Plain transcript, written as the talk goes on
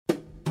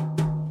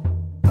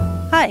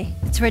Hi,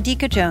 it's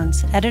Radhika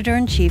Jones,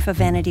 Editor-in-Chief of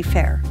Vanity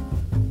Fair.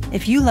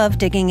 If you love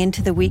digging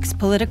into the week's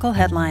political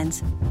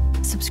headlines,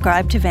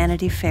 subscribe to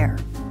Vanity Fair.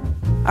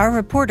 Our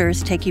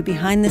reporters take you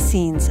behind the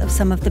scenes of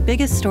some of the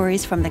biggest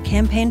stories from the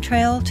campaign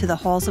trail to the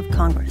halls of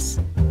Congress.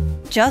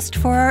 Just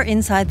for our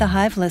Inside the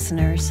Hive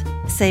listeners,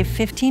 save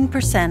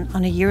 15%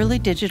 on a yearly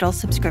digital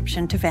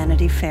subscription to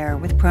Vanity Fair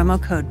with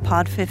promo code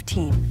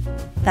POD15.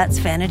 That's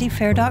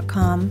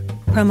vanityfair.com,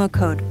 promo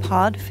code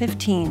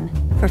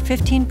POD15 for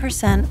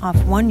 15%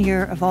 off 1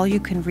 year of all you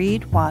can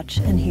read, watch,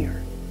 and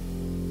hear.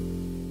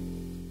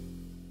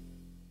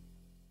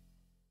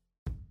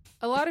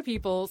 A lot of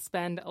people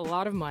spend a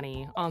lot of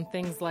money on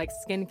things like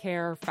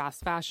skincare,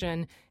 fast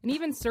fashion, and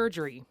even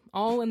surgery,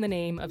 all in the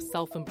name of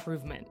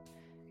self-improvement.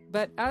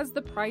 But as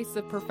the price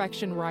of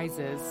perfection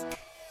rises,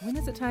 when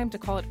is it time to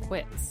call it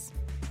quits?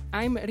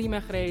 I'm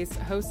Rima Reis,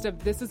 host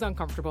of This Is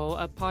Uncomfortable,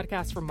 a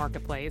podcast from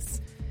Marketplace.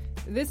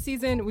 This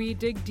season, we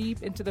dig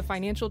deep into the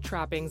financial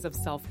trappings of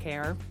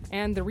self-care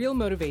and the real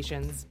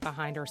motivations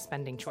behind our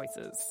spending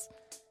choices.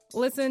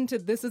 Listen to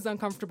This Is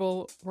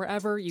Uncomfortable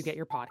wherever you get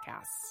your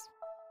podcasts.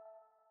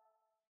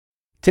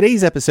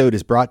 Today's episode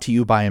is brought to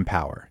you by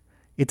Empower.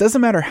 It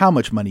doesn't matter how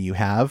much money you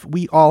have,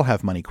 we all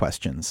have money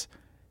questions.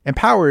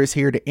 Empower is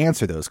here to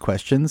answer those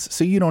questions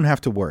so you don't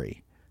have to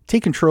worry.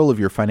 Take control of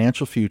your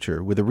financial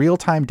future with a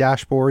real-time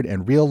dashboard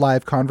and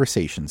real-live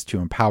conversations to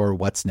empower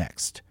what's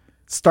next.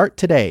 Start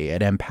today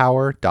at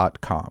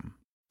empower.com.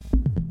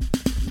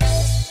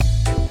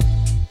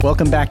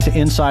 Welcome back to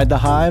Inside the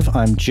Hive.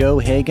 I'm Joe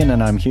Hagan,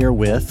 and I'm here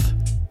with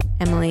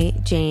Emily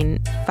Jane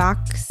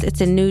Fox. It's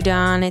a new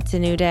dawn. It's a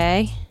new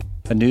day.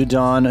 A new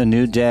dawn, a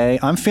new day.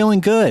 I'm feeling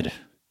good.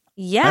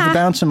 Yeah. I have a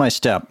bounce in my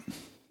step.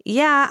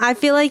 Yeah, I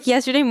feel like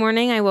yesterday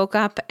morning I woke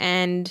up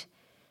and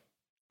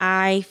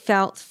I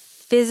felt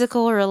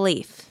physical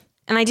relief.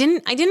 And I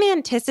didn't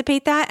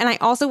anticipate that. And I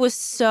also was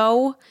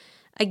so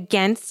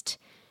against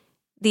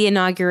the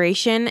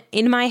inauguration.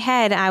 In my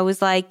head, I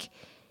was like,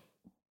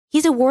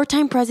 he's a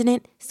wartime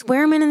president.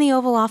 Swear him in the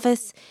Oval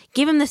Office.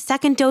 Give him the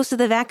second dose of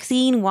the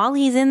vaccine while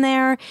he's in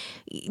there.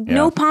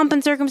 No pomp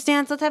and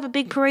circumstance. Let's have a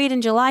big parade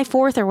on July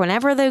 4th or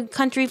whenever the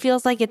country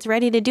feels like it's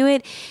ready to do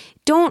it.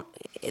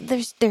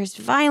 There's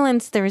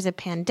violence. There's a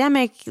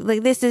pandemic.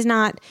 Like, this is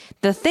not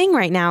the thing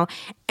right now.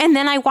 And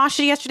then I watched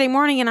it yesterday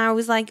morning and I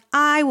was like,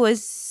 I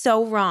was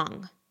so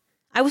wrong.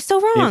 I was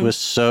so wrong. It was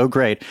so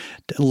great.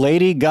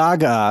 Lady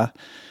Gaga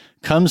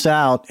comes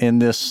out in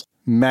this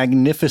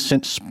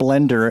magnificent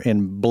splendor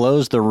and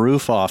blows the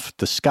roof off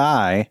the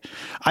sky.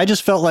 I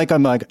just felt like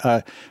I'm like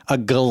a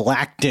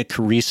galactic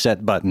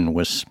reset button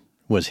was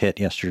hit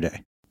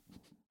yesterday.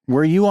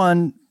 Were you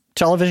on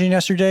television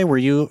yesterday? Were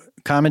you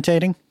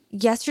commentating?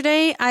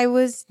 Yesterday, I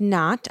was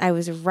not. I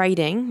was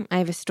writing. I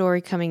have a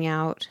story coming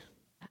out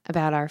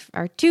about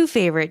our two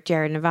favorite,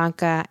 Jared and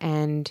Ivanka,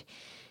 and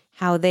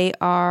how they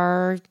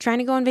are trying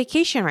to go on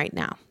vacation right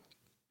now.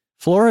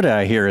 Florida,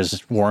 I hear,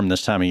 is warm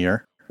this time of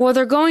year. Well,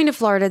 they're going to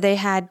Florida. They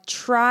had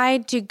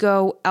tried to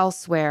go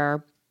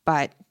elsewhere,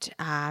 but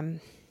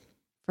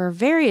for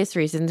various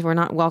reasons, were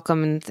not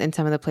welcome in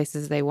some of the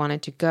places they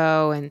wanted to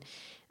go. And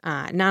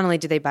not only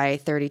did they buy a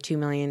 $32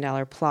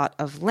 million plot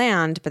of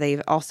land, but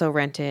they've also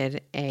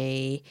rented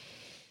a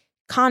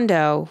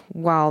condo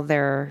while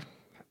they're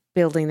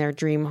building their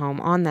dream home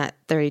on that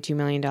 $32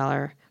 million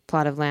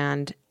plot of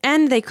land.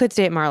 And they could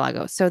stay at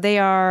Mar-a-Lago. So they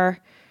are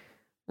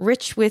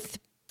rich with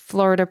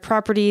Florida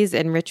properties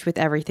and rich with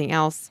everything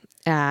else.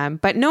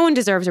 But no one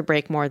deserves a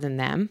break more than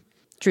them,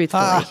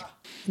 truthfully.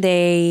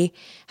 They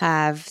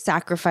have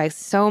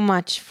sacrificed so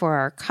much for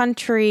our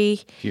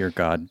country. Dear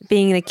God.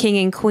 Being the king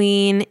and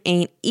queen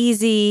ain't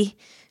easy.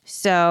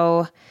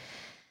 So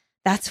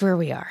that's where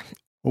we are.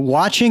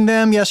 Watching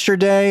them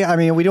yesterday, I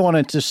mean, we don't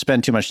want to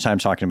spend too much time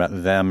talking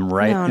about them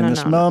in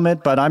this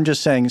moment, but I'm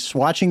just saying,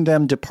 watching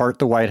them depart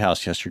the White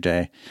House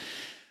yesterday,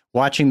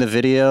 watching the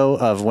video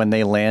of when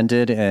they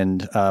landed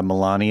and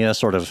Melania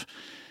sort of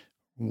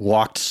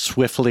walked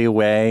swiftly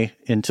away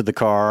into the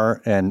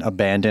car and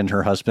abandoned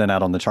her husband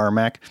out on the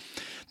tarmac.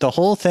 The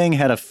whole thing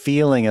had a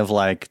feeling of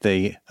like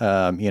the,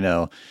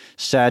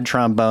 sad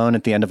trombone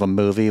at the end of a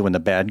movie when the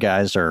bad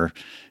guys are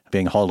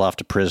being hauled off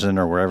to prison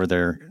or wherever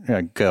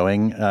they're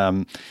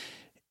going.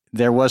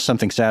 There was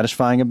something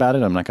satisfying about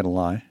it. I'm not going to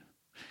lie.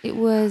 It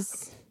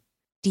was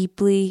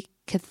deeply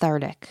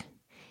cathartic.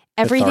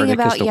 Everything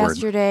about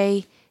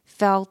yesterday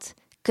felt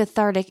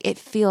cathartic. It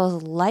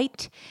feels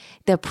light.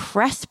 The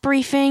press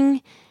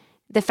briefing,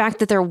 the fact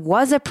that there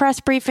was a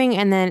press briefing,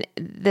 and then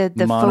the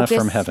manna focus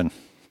from heaven.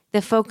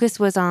 The focus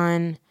was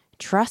on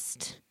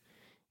trust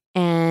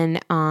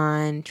and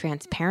on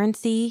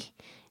transparency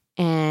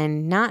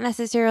and not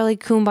necessarily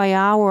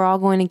kumbaya. We're all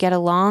going to get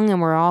along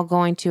and we're all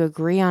going to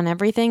agree on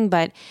everything,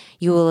 but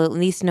you will at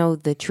least know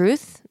the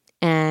truth.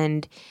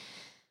 And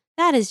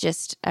that is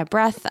just a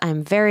breath.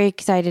 I'm very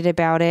excited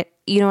about it.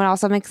 You know what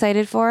else I'm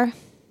excited for?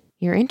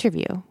 Your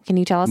interview. Can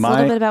you tell us a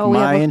little bit about what we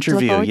have to look forward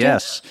to? My interview,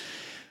 yes.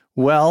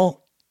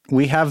 Well,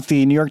 we have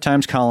the New York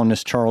Times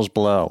columnist Charles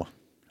Blow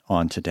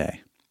on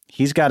today.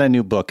 He's got a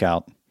new book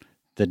out,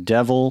 The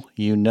Devil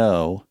You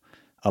Know,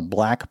 a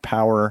Black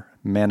Power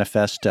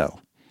Manifesto.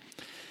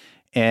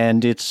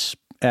 And it's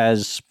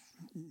as,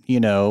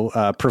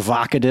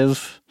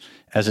 provocative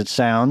as it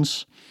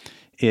sounds.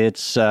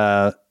 It's,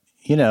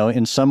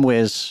 in some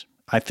ways,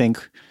 I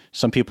think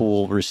some people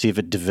will receive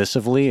it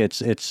divisively.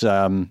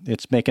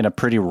 It's making a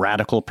pretty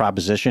radical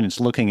proposition. It's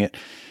looking at,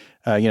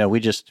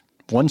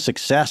 one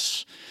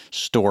success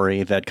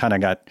story that kind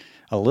of got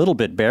a little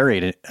bit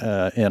buried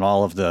in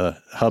all of the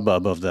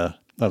hubbub of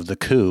the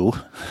coup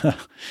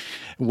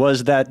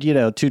was that,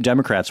 2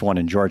 Democrats won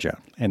in Georgia,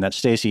 and that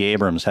Stacy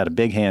Abrams had a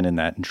big hand in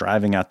that and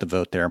driving out the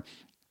vote there.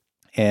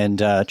 And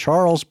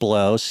Charles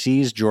Blow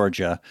sees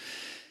Georgia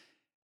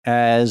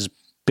as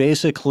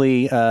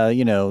basically,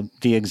 the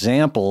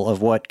example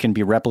of what can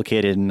be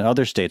replicated in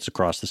other states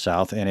across the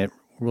South, and it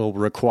will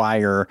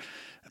require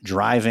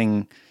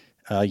driving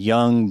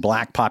young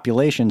Black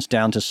populations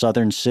down to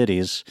southern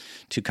cities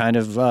to kind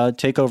of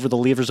take over the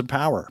levers of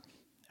power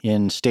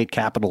in state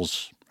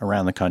capitals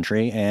around the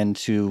country and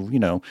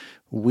to,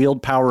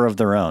 wield power of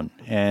their own.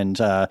 And,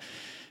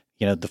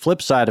 the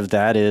flip side of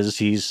that is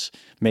he's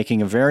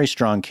making a very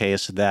strong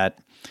case that,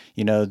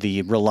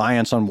 the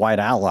reliance on white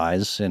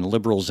allies and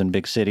liberals in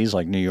big cities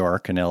like New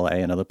York and LA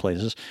and other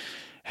places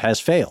has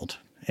failed,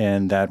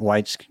 and that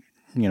whites,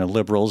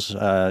 liberals,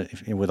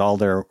 with all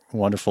their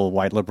wonderful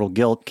white liberal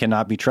guilt,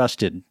 cannot be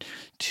trusted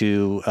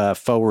to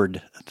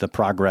forward the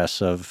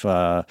progress of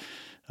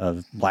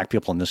Black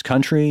people in this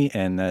country,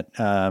 and that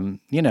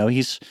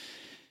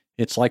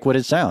it's like what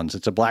it sounds.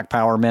 It's a Black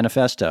Power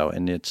Manifesto,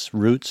 and its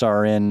roots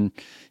are in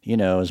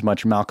as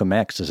much Malcolm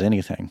X as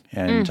anything,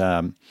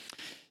 and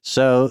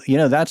so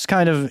that's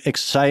kind of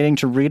exciting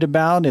to read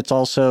about. It's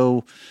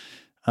also,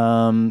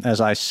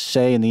 as I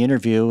say in the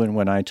interview and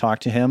when I talk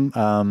to him,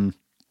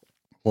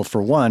 well,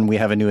 for one, we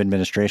have a new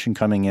administration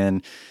coming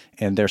in,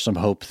 and there's some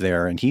hope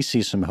there, and he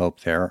sees some hope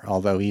there,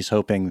 although he's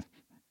hoping.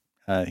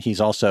 He's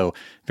also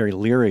very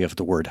leery of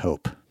the word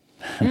hope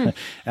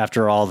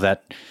after all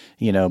that,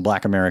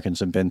 Black Americans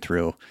have been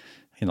through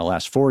in the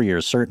last 4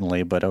 years,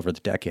 certainly, but over the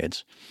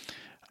decades.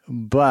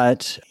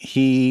 But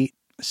he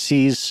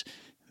sees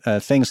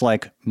things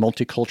like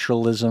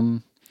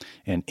multiculturalism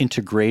and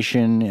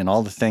integration and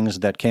all the things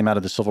that came out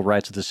of the civil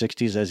rights of the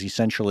 60s as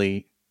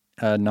essentially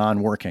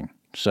non-working.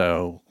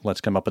 So let's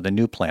come up with a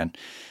new plan.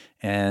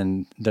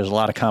 And there's a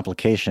lot of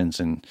complications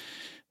and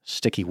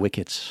sticky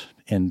wickets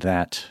in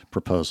that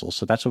proposal.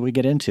 So that's what we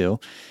get into.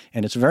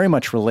 And it's very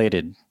much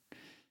related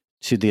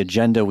to the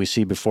agenda we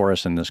see before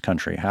us in this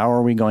country. How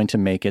are we going to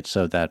make it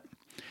so that,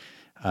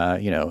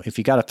 if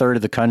you got a third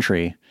of the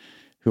country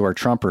who are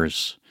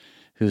Trumpers,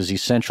 whose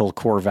essential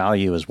core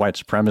value is white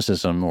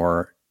supremacism,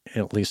 or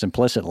at least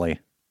implicitly,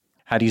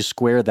 how do you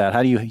square that?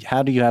 How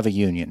do you have a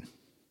union?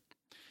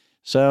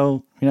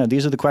 So,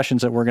 these are the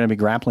questions that we're going to be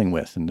grappling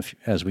with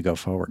as we go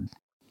forward.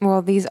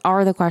 Well, these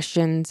are the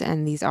questions,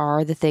 and these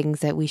are the things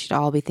that we should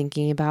all be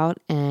thinking about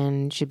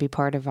and should be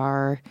part of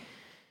our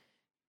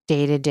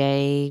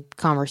day-to-day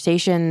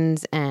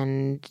conversations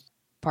and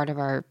part of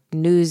our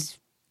news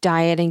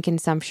diet and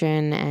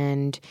consumption.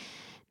 And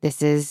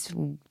this is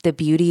the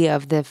beauty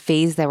of the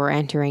phase that we're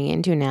entering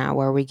into now,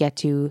 where we get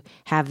to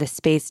have the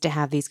space to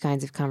have these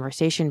kinds of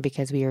conversation,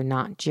 because we are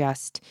not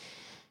just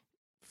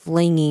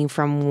flinging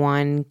from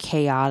one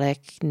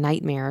chaotic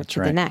nightmare to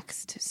the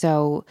next.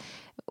 So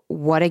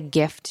what a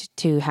gift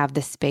to have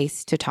the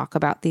space to talk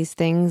about these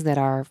things that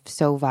are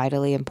so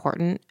vitally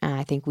important. And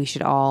I think we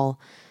should all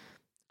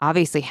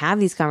obviously have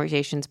these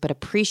conversations, but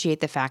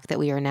appreciate the fact that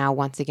we are now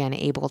once again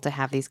able to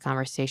have these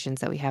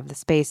conversations, that we have the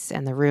space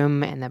and the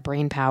room and the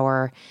brain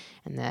power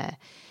and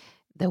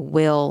the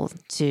will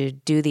to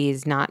do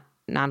these, not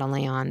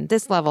only on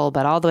this level,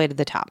 but all the way to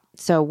the top.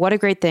 So what a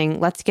great thing.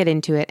 Let's get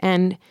into it.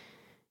 And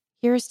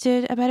here's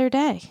to a better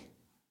day.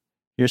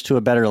 Here's to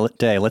a better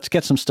day. Let's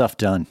get some stuff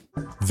done.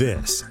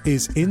 This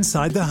is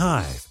Inside the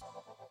Hive.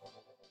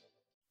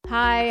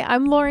 Hi,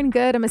 I'm Lauren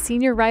Good. I'm a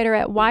senior writer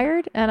at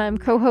Wired, and I'm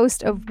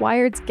co-host of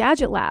Wired's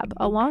Gadget Lab,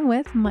 along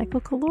with Michael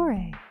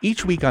Calore.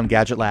 Each week on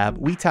Gadget Lab,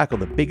 we tackle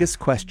the biggest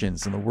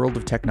questions in the world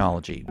of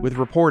technology with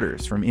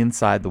reporters from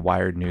inside the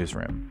Wired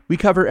newsroom. We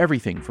cover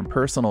everything from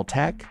personal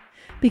tech,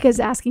 because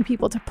asking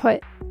people to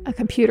put a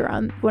computer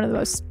on one of the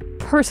most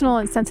personal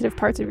and sensitive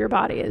parts of your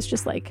body is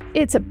just like,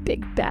 it's a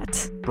big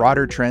bet.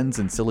 Broader trends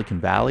in Silicon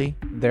Valley.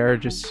 There are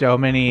just so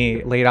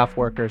many laid off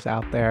workers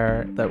out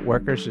there that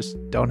workers just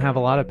don't have a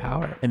lot of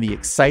power. And the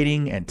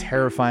exciting and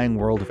terrifying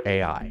world of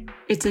AI.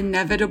 It's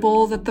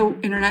inevitable that the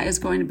internet is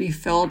going to be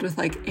filled with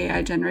like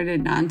AI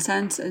generated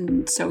nonsense.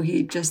 And so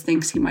he just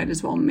thinks he might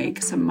as well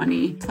make some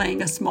money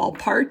playing a small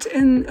part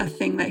in a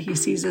thing that he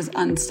sees as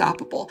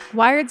unstoppable.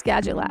 Wired's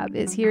Gadget Lab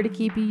is here to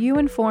keep you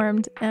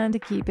informed and to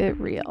keep it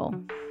real.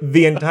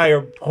 The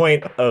entire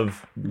point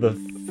of the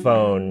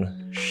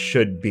phone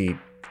should be,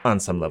 on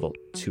some level,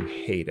 to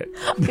hate it.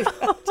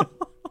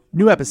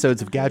 New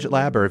episodes of Gadget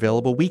Lab are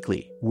available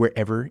weekly,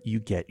 wherever you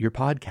get your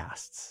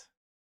podcasts.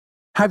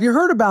 Have you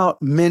heard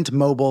about Mint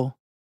Mobile?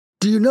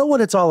 Do you know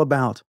what it's all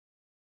about?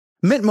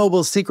 Mint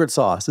Mobile's secret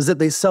sauce is that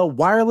they sell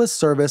wireless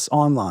service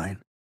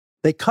online.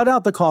 They cut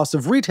out the cost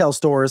of retail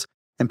stores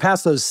and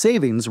pass those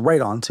savings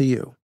right on to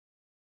you.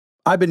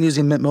 I've been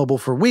using Mint Mobile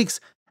for weeks,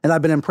 and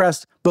I've been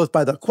impressed both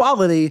by the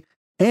quality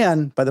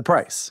and by the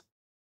price.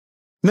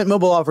 Mint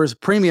Mobile offers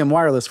premium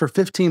wireless for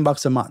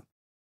 $15 a month.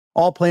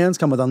 All plans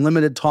come with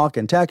unlimited talk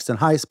and text and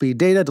high-speed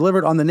data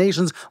delivered on the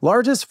nation's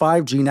largest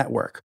 5G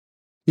network.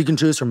 You can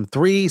choose from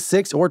 3,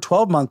 6, or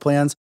 12-month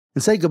plans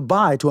and say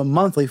goodbye to a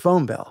monthly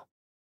phone bill.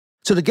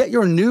 So to get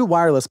your new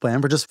wireless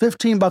plan for just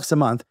 $15 a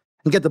month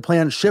and get the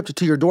plan shipped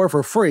to your door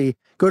for free,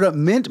 go to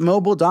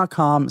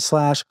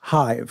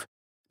mintmobile.com/hive.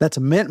 That's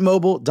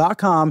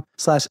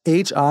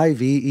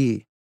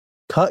mintmobile.com/HIVE.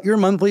 Cut your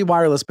monthly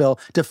wireless bill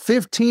to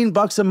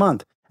 $15 a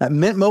month at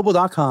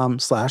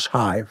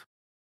mintmobile.com/hive.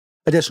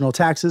 Additional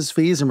taxes,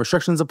 fees, and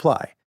restrictions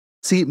apply.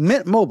 See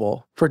Mint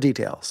Mobile for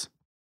details.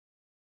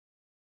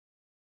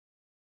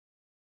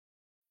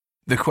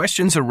 The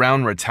questions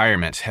around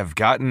retirement have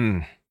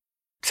gotten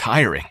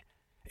tiring.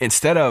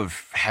 Instead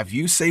of, have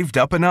you saved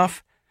up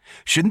enough?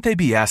 Shouldn't they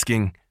be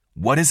asking,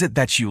 what is it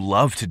that you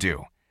love to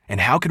do?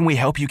 And how can we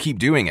help you keep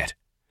doing it?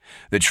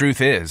 The truth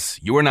is,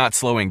 you're not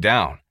slowing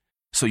down.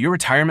 So your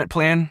retirement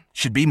plan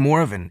should be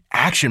more of an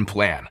action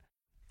plan,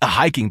 a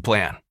hiking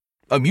plan,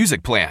 a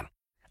music plan,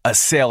 a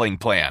sailing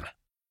plan.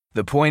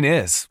 The point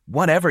is,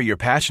 whatever you're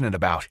passionate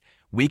about,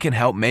 we can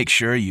help make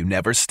sure you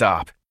never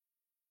stop.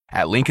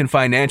 At Lincoln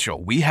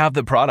Financial, we have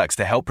the products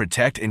to help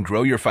protect and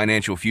grow your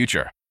financial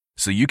future,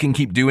 so you can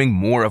keep doing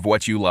more of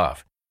what you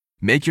love.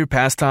 Make your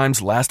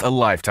pastimes last a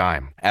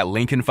lifetime at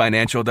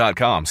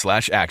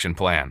lincolnfinancial.com/action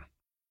plan.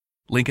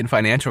 Lincoln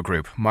Financial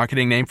Group,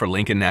 marketing name for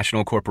Lincoln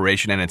National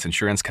Corporation and its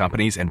insurance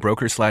companies and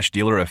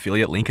broker/dealer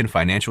affiliate Lincoln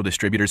Financial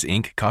Distributors,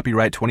 Inc.,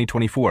 copyright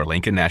 2024,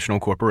 Lincoln National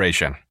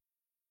Corporation.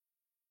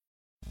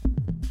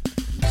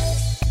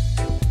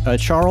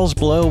 Charles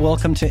Blow,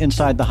 welcome to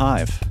Inside the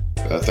Hive.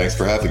 Thanks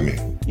for having me.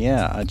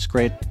 Yeah, it's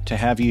great to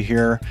have you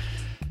here.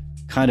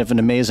 Kind of an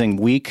amazing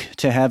week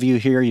to have you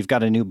here. You've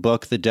got a new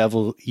book, The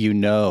Devil You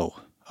Know,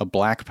 a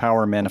Black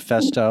Power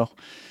Manifesto,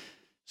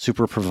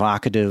 super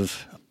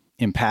provocative,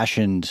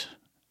 impassioned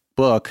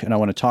book, and I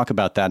want to talk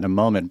about that in a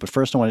moment. But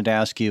first, I wanted to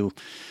ask you,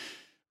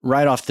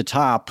 right off the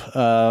top,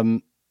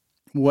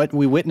 what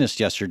we witnessed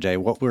yesterday.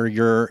 What were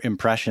your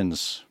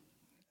impressions?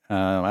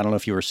 I don't know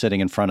if you were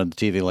sitting in front of the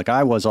TV like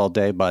I was all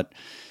day, but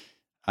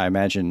I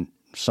imagine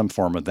some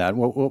form of that.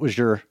 What was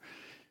your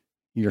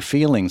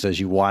feelings as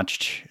you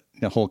watched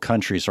the whole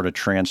country sort of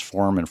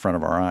transform in front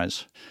of our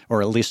eyes,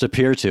 or at least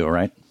appear to,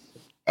 right?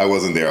 I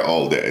wasn't there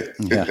all day.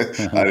 Yeah.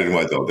 I didn't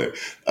watch all day.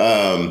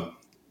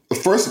 The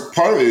first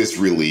part of it is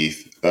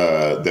relief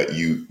that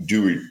you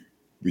do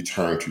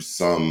return to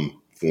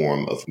some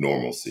form of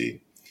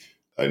normalcy,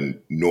 a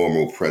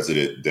normal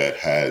president that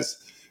has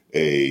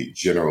a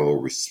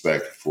general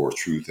respect for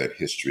truth and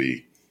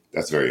history.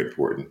 That's very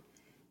important.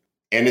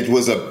 And it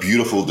was a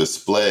beautiful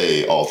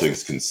display, all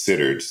things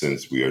considered,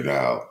 since we are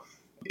now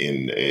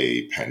in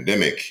a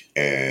pandemic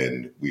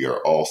and we are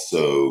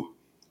also,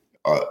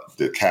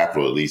 the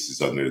Capitol at least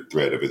is under the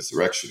threat of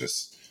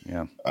insurrectionists.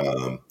 Yeah.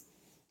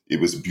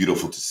 It was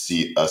beautiful to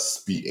see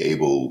us be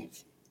able,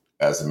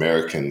 as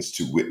Americans,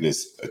 to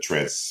witness a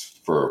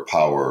transfer of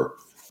power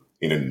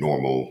in a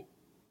normal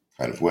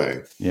kind of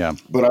way. Yeah.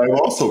 But I'm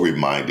also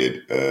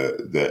reminded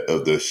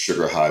of the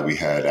sugar high we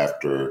had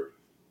after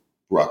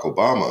Barack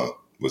Obama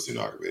was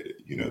inaugurated.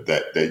 You know,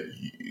 that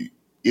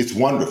it's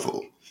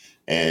wonderful,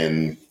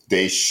 and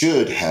they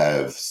should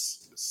have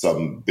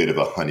some bit of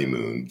a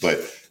honeymoon, but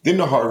then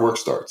the hard work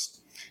starts.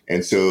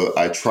 And so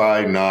I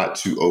try not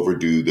to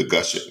overdo the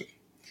gushing,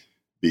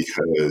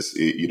 because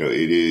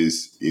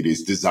it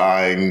is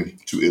designed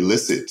to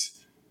elicit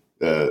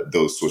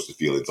those sorts of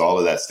feelings. All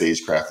of that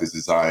stagecraft is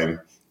designed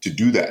to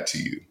do that to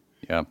you.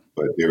 Yeah.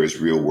 But there is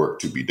real work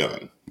to be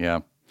done.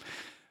 Yeah.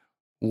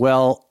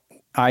 Well,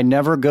 I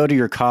never go to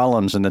your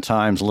columns in the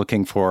Times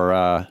looking for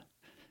a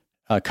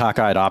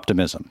cockeyed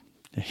optimism.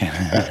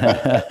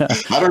 I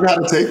don't know how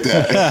to take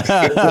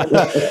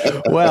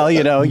that. Well,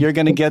 you're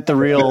going to get the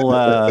real,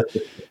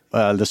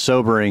 the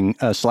sobering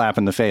slap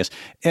in the face.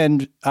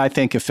 And I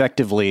think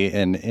effectively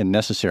and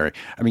necessary.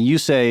 I mean, you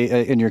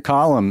say in your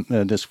column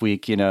this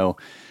week,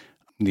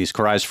 these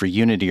cries for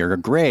unity are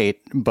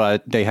great,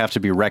 but they have to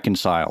be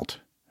reconciled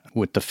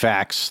with the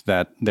facts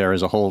that there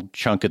is a whole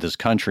chunk of this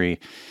country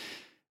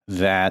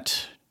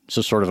that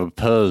is sort of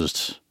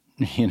opposed,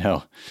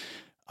 a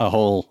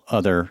whole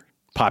other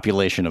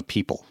population of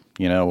people,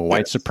 a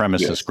white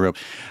supremacist group.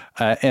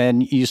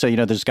 And you say,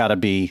 there's got to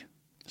be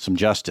some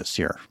justice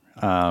here.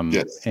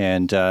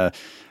 And I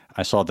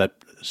saw that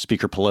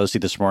Speaker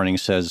Pelosi this morning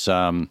says,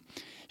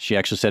 she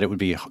actually said it would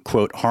be,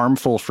 quote,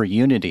 harmful for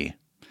unity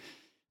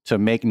to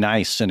make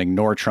nice and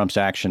ignore Trump's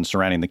actions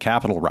surrounding the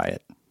Capitol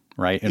riot,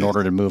 right, in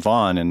order to move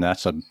on. And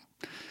that's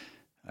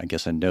I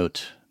guess, a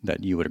note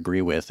that you would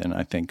agree with, and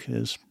I think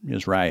is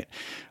right.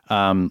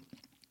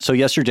 So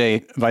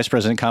yesterday, Vice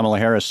President Kamala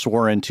Harris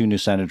swore in 2 new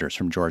senators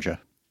from Georgia,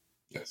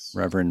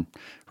 Reverend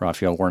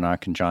Raphael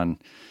Warnock and John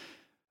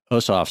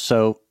Ossoff.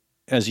 So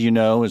as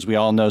we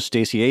all know,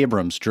 Stacy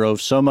Abrams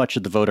drove so much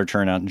of the voter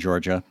turnout in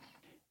Georgia.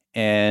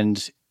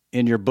 And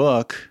in your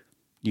book,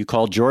 You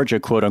call Georgia,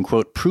 quote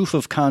unquote, proof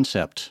of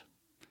concept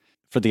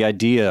for the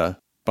idea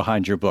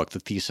behind your book, the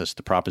thesis,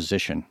 the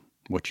proposition,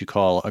 what you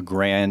call a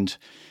grand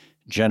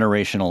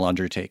generational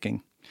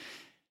undertaking.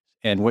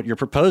 And what you're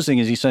proposing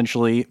is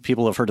essentially,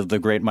 people have heard of the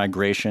Great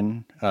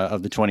Migration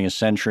of the 20th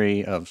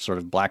century of sort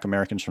of Black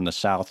Americans from the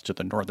South to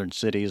the northern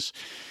cities.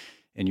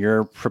 And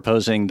you're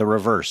proposing the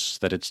reverse,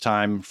 that it's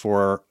time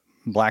for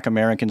Black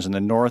Americans in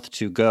the North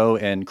to go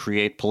and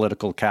create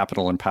political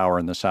capital and power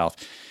in the South.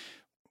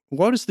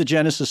 What is the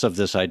genesis of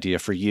this idea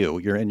for you?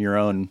 You're in your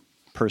own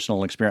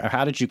personal experience.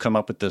 How did you come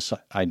up with this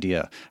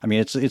idea? I mean,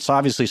 it's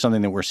obviously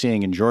something that we're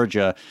seeing in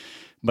Georgia,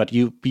 but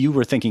you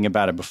were thinking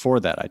about it before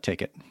that, I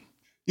take it.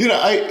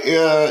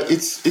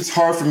 It's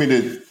hard for me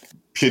to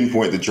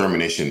pinpoint the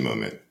germination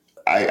moment.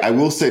 I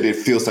will say that it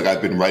feels like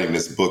I've been writing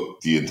this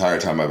book the entire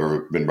time I've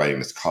ever been writing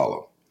this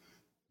column.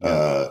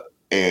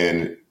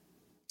 And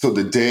so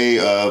the day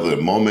of, the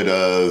moment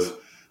of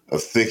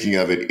thinking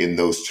of it in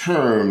those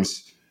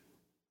terms,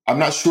 I'm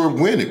not sure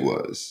when it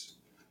was,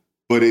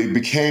 but it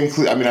became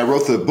clear. I mean, I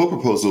wrote the book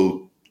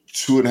proposal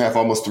 2.5,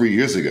 almost 3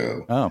 years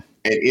ago. Oh.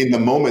 And in the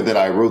moment that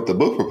I wrote the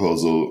book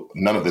proposal,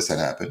 none of this had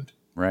happened.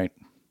 Right.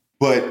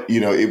 But,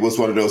 it was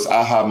one of those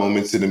aha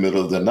moments in the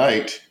middle of the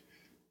night.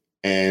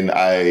 And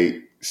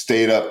I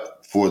stayed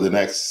up for the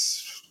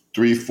next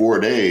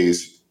 3-4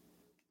 days,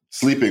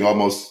 sleeping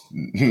almost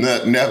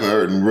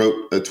never, and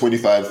wrote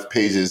 25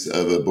 pages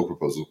of a book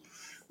proposal,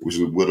 which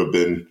would have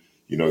been,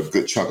 a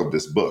good chunk of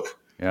this book.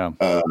 Yeah.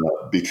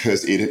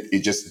 Because it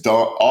just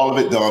all of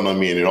it dawned on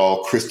me, and it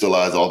all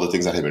crystallized all the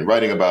things I had been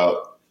writing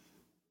about,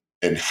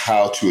 and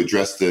how to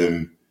address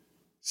them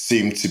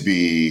seemed to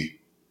be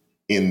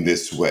in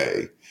this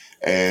way.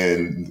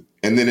 And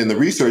then in the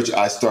research,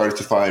 I started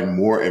to find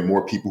more and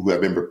more people who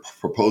have been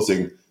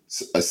proposing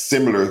a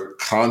similar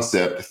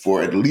concept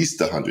for at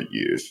least 100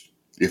 years,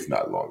 if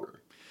not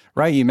longer.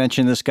 Right. You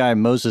mentioned this guy,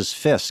 Moses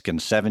Fisk, in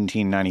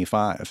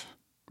 1795.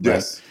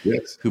 Yes,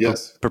 right? Who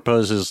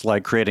proposes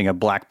like creating a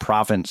black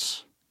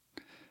province.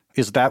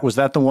 Was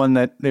that the one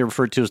that they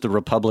referred to as the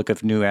Republic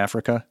of New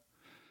Africa?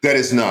 That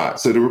is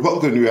not. So the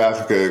Republic of New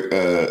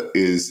Africa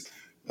is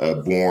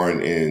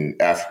born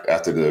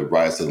after the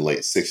rise of the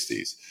late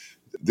 60s.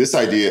 This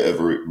idea of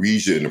a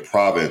region, a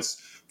province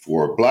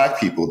for Black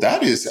people,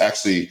 that is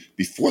actually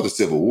before the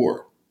Civil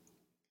War.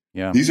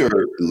 Yeah. These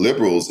are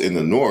liberals in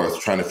the North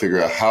trying to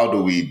figure out, how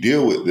do we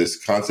deal with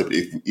this concept?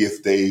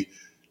 If they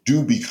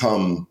do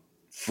become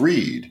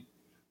freed,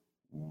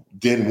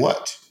 then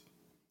what?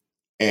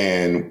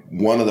 And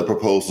one of the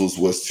proposals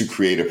was to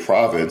create a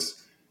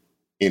province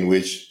in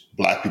which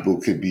Black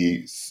people could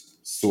be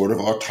sort of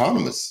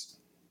autonomous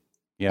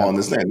on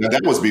this land. Now,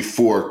 that was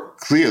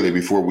clearly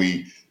before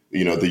we,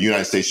 the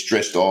United States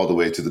stretched all the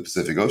way to the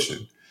Pacific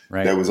Ocean.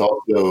 Right. There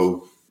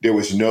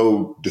was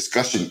no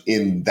discussion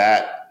in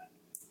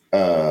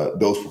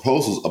those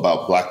proposals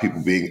about Black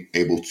people being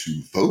able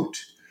to vote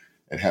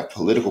and have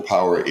political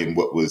power in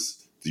what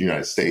was the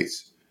United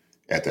States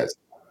at that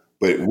time.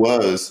 But it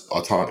was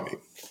autonomy.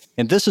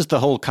 And this is the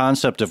whole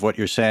concept of what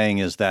you're saying,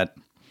 is that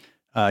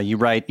you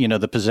write,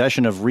 the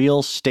possession of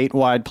real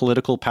statewide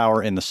political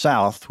power in the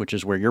South, which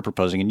is where you're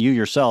proposing, and you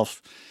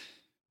yourself,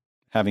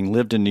 having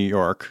lived in New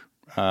York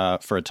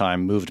for a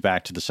time, moved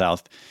back to the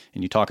South,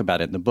 and you talk about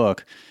it in the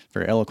book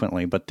very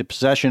eloquently, but the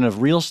possession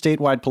of real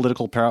statewide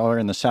political power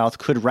in the South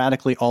could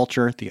radically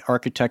alter the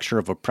architecture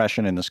of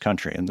oppression in this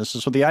country. And this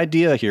is what the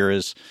idea here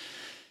is,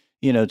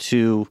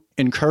 to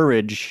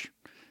encourage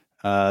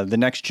the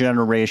next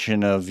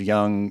generation of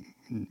young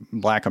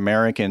Black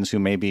Americans who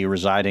may be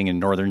residing in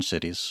northern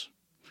cities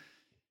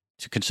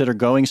to consider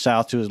going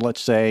south to,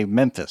 let's say,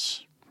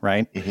 Memphis,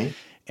 right? Mm-hmm.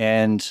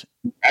 And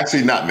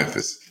actually not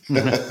Memphis.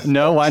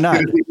 No, why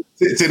not?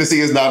 Tennessee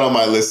is not on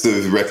my list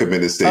of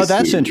recommended states. Oh,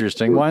 that's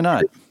interesting. Why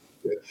not?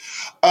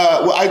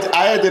 Well,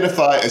 I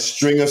identify a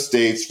string of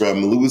states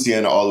from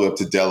Louisiana all the way up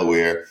to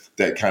Delaware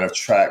that kind of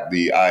track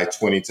the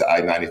I-20 to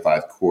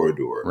I-95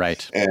 corridor.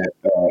 Right.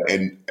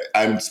 And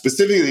I'm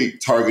specifically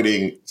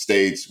targeting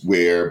states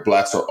where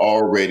Blacks are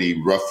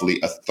already roughly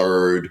a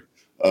third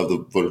of the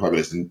voting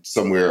population,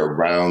 somewhere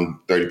around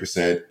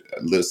 30%,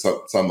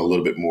 some a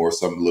little bit more,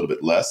 some a little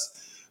bit less,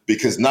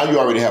 because now you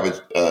already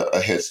have a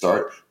head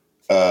start.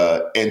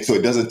 And so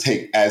it doesn't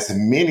take as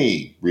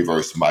many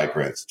reverse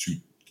migrants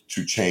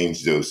to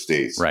change those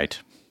states. Right.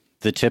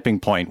 The tipping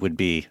point would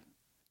be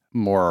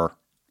more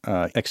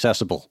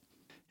accessible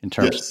in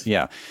terms. Yes.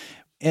 Yeah.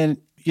 And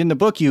in the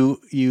book,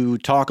 you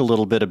talk a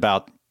little bit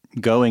about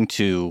going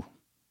to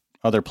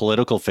other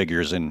political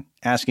figures and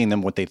asking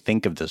them what they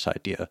think of this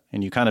idea.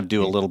 And you kind of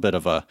do a little bit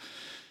of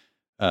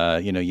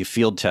you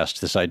field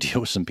test this idea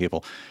with some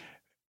people.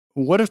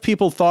 What have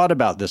people thought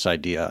about this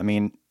idea? I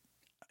mean,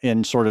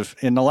 and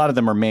a lot of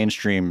them are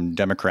mainstream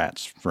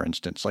Democrats, for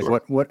instance. Like,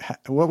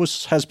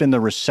 has been the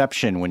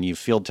reception when you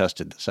field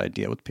tested this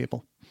idea with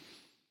people?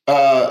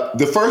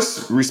 The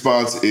first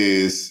response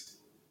is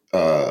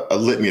a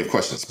litany of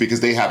questions, because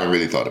they haven't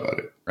really thought about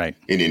it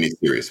in any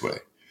serious way.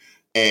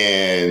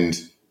 And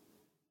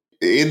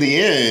in the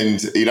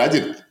end, I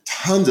did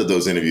tons of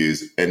those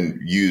interviews and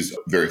used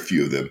very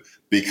few of them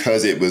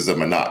because it was a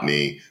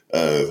monotony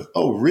of,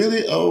 oh,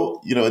 really? Oh,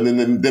 and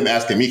then them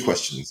asking me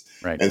questions.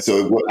 Right. And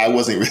so I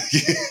wasn't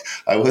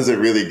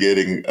really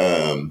getting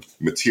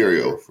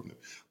material from them.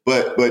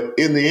 But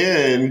in the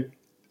end,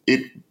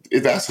 it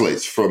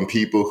vacillates from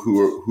people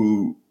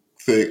who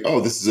think, oh,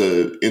 this is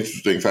an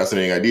interesting,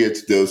 fascinating idea,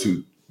 to those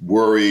who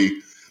worry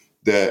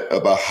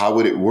about how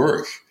would it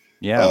work.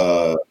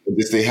 Yeah.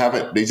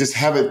 They just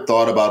haven't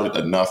thought about it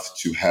enough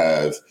to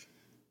have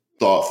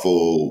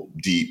thoughtful,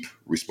 deep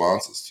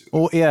responses to.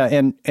 Well, yeah,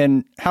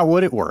 and how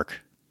would it work?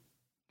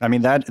 I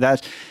mean,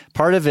 that's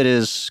part of it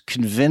is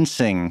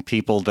convincing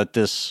people that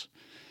this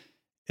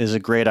is a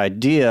great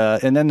idea,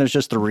 and then there's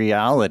just the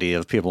reality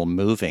of people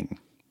moving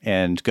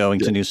and going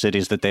to new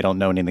cities that they don't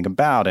know anything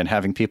about, and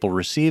having people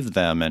receive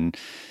them and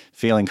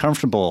feeling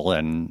comfortable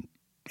and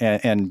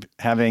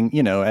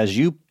having, as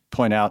you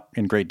point out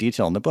in great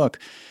detail in the book,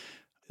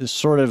 is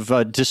sort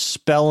of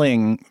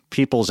dispelling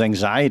people's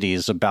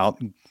anxieties about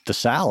the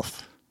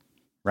South,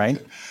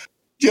 right?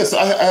 Yes,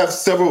 I have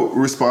several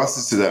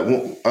responses to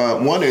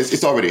that. One is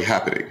it's already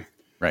happening.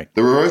 Right.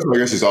 The reverse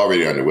migration is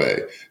already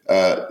underway.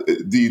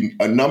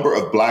 A number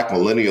of Black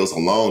millennials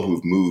alone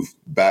who've moved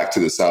back to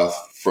the South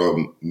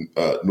from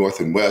North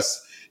and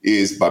West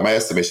is, by my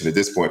estimation at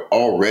this point,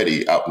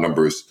 already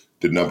outnumbers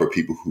the number of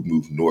people who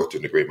moved north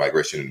during the Great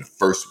Migration in the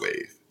first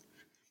wave.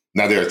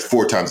 Now, there are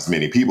 4 times as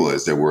many people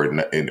as there were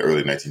in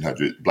early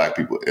 1900s, Black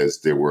people as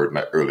there were in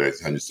early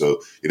 1900s.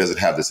 So it doesn't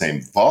have the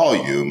same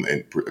volume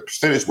and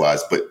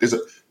percentage-wise, but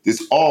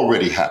it's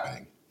already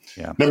happening.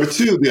 Yeah. Number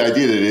 2, the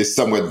idea that it's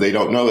somewhere they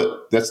don't know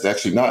it, that's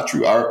actually not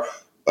true. Our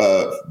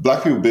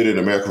Black people have been in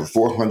America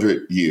for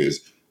 400 years.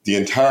 The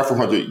entire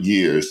 400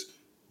 years,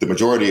 the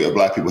majority of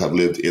Black people have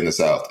lived in the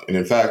South. And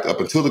in fact,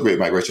 up until the Great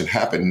Migration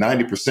happened,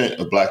 90%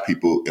 of Black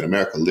people in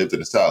America lived in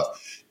the South.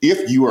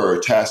 If you are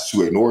attached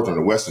to a northern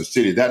or western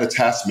city, that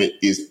attachment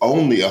is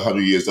only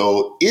 100 years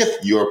old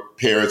if your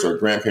parents or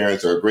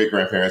grandparents or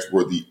great-grandparents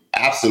were the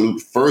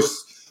absolute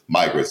first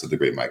migrants of the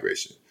Great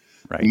Migration.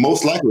 Right.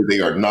 Most likely they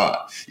are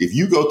not. If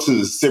you go to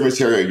the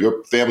cemetery, or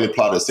your family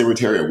plot a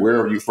cemetery, or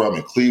wherever you're from,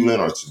 in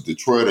Cleveland or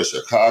Detroit or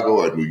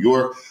Chicago or New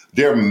York,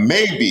 there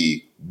may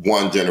be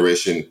 1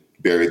 generation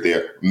buried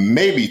there,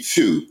 maybe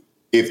 2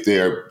 if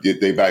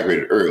they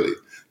migrated early.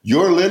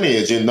 Your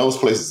lineage in those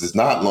places is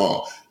not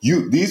long.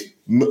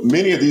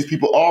 Many of these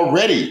people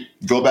already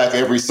go back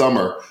every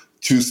summer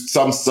to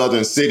some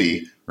southern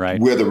city, right,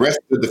 where the rest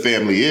of the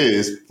family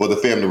is for the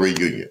family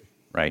reunion.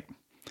 Right.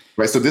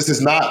 Right. So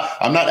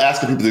I'm not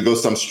asking people to go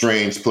some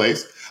strange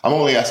place. I'm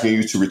only asking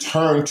you to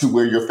return to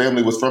where your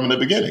family was from in the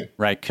beginning.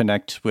 Right.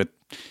 Connect with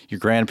your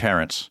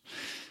grandparents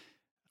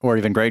or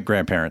even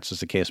great-grandparents, as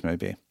the case may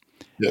be.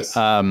 Yes.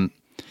 Well,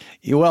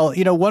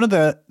 one of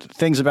the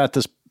things about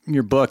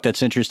your book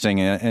that's interesting,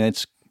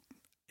 and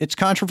it's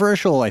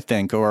controversial, I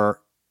think, or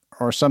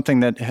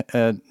something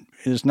that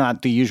is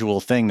not the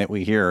usual thing that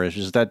we hear,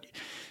 is that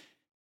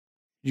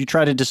you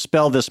try to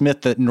dispel this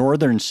myth that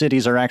northern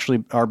cities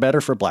are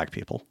better for Black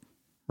people,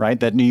 right?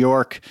 That New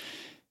York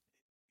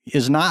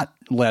is not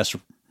less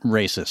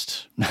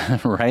racist,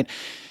 right?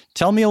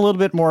 Tell me a little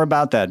bit more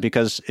about that,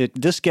 because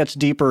this gets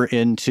deeper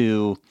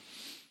into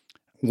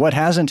what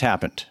hasn't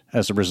happened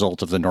as a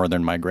result of the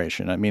northern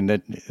migration. I mean,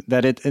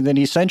 that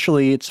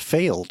essentially it's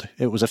failed.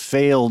 It was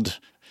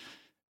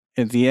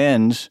at the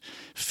end,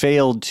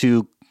 failed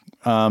to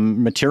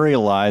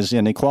materialize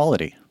in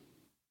equality.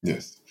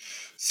 Yes.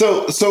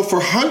 So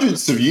for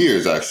hundreds of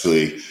years,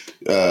 actually,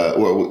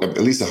 well, at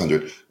least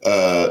 100,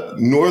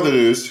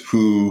 Northerners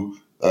who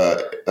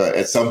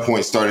at some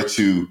point started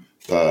to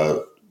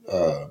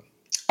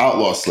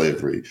outlaw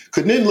slavery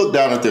could then look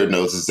down at their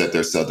noses at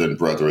their Southern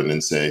brethren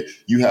and say,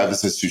 you have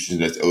this institution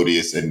that's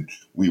odious and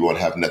we want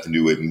to have nothing to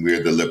do with it, and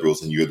we're the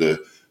liberals and you're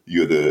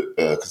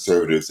the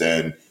conservatives,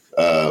 and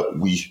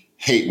we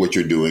hate what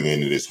you're doing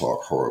and it is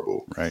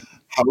horrible. Right.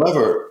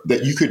 However,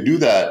 that you could do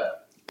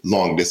that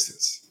long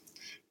distance.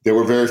 There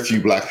were very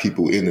few Black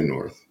people in the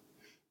North.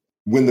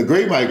 When the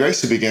Great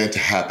Migration began to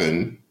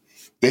happen,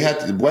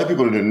 white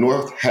people in the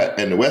North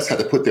and the West had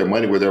to put their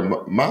money where their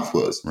mouth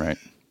was. Right.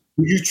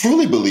 Do you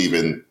truly believe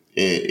in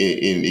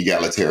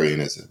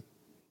egalitarianism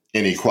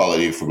and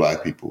equality for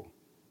Black people?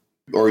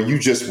 Or you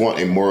just want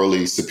a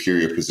morally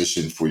superior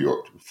position for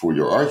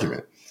your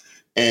argument?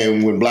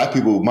 And when Black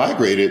people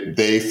migrated,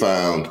 they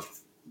found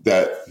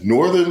that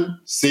northern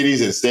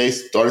cities and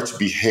states started to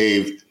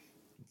behave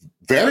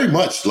very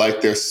much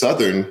like their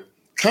southern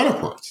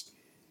counterparts.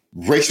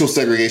 Racial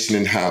segregation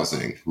in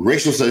housing,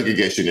 racial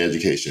segregation in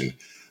education,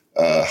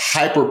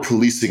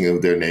 hyper-policing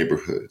of their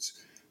neighborhoods.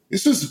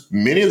 This was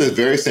many of the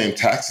very same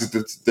tactics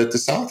that the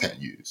South had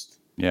used.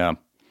 Yeah.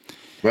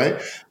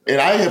 Right?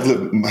 And I have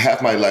lived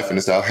half my life in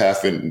the South,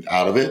 half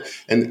out of it.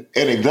 And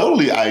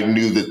anecdotally, I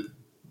knew that,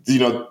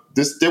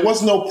 there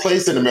was no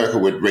place in America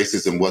where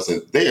racism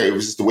wasn't there. It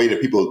was just the way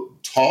that people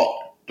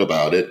talked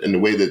about it and the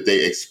way that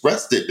they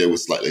expressed it that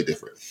was slightly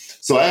different.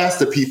 So I asked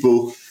the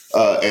people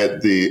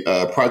at the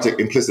Project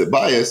Implicit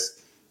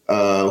Bias,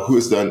 who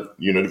has done,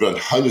 they've done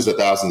hundreds of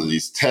thousands of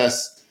these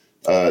tests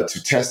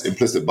to test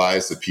implicit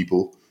bias of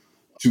people,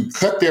 to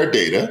cut their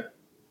data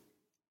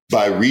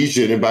by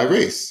region and by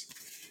race.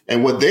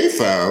 And what they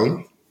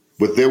found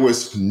was there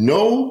was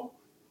no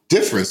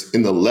difference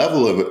in the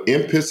level of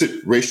implicit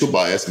racial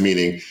bias,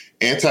 meaning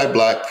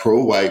anti-Black,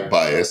 pro-white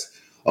bias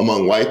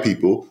among white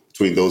people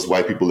between those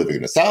white people living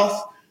in the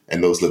South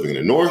and those living in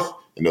the North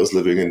and those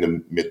living in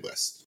the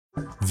Midwest.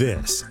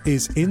 This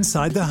is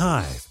Inside the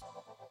Hive.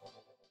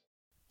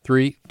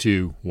 3,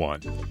 2,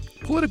 1.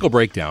 Political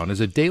Breakdown is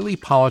a daily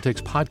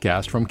politics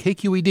podcast from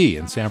KQED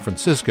in San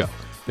Francisco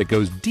that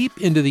goes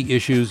deep into the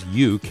issues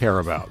you care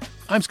about.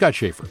 I'm Scott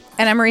Schaefer.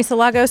 And I'm Marisa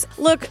Lagos.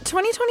 Look,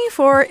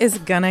 2024 is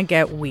gonna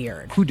get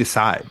weird. Who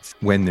decides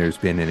when there's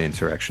been an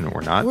insurrection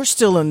or not? We're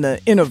still in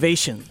the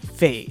innovation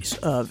phase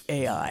of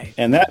AI.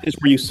 And that is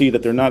where you see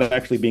that they're not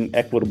actually being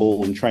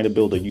equitable and trying to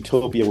build a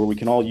utopia where we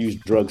can all use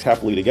drugs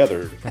happily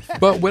together.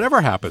 But whatever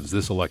happens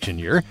this election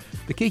year,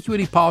 the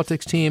KQED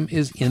politics team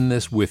is in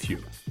this with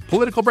you.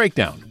 Political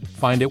Breakdown.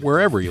 Find it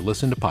wherever you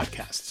listen to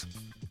podcasts.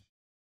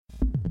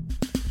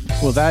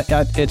 Well, that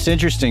it's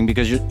interesting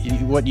because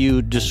what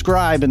you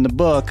describe in the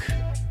book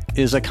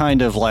is a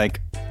kind of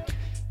like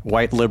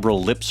white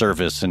liberal lip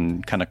service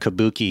and kind of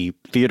kabuki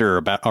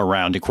theater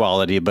around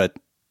equality, but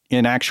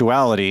in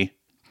actuality,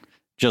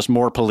 just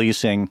more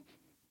policing,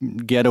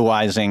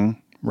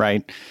 ghettoizing,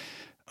 right,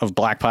 of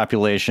Black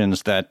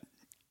populations that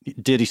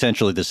did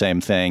essentially the same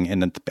thing,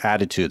 and the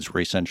attitudes were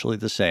essentially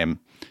the same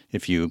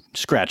if you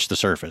scratch the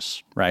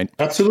surface, right?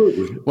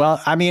 Absolutely.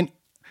 Well, I mean,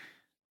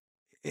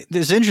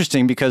 this is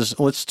interesting because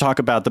let's talk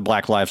about the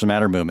Black Lives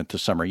Matter movement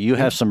this summer. You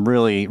have some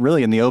really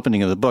in the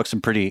opening of the book, some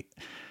pretty,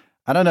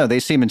 I don't know, they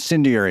seem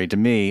incendiary to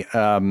me.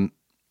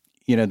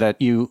 That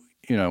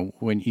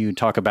when you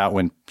talk about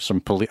when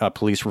some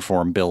police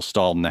reform bill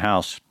stalled in the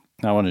House,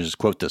 I want to just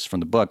quote this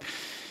from the book.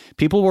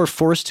 People were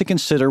forced to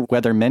consider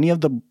whether many of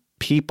the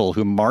people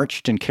who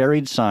marched and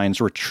carried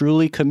signs were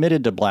truly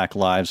committed to Black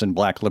lives and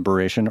Black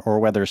liberation, or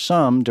whether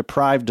some,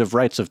 deprived of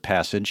rites of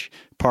passage,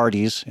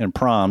 parties, and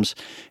proms,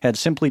 had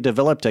simply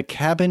developed a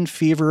cabin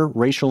fever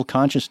racial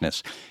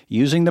consciousness,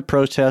 using the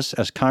protests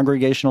as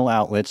congregational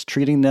outlets,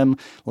 treating them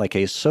like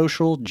a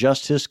social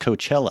justice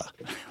Coachella,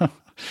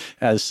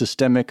 as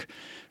systemic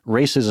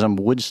racism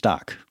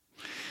Woodstock.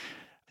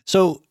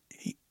 So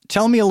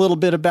tell me a little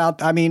bit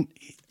about, I mean,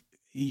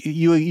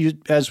 you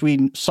as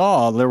we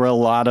saw, there were a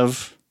lot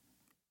of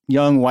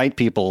young white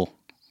people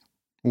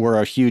were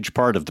a huge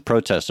part of the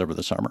protests over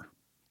the summer,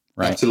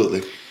 right?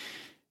 Absolutely.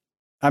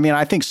 I mean,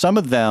 I think some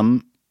of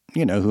them,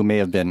 who may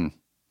have been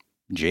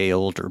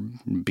jailed or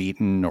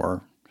beaten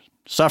or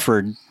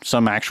suffered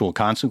some actual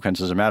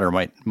consequences of the matter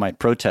might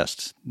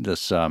protest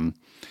this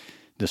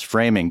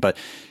framing. But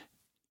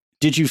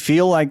did you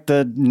feel like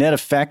the net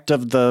effect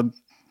of the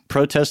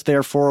protest,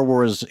 therefore,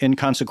 was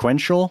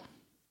inconsequential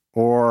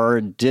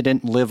or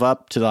didn't live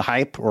up to the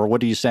hype, or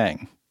what are you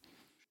saying?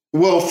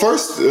 Well,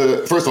 first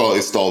of all,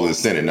 it stalled in the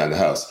Senate, not in the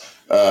House.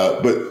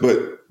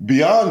 But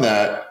beyond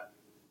that,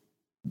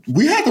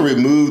 we have to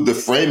remove the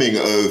framing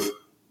of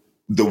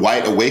the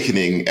white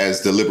awakening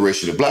as the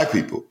liberation of Black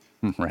people.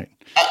 Right.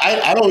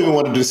 I don't even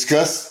want to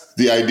discuss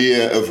the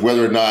idea of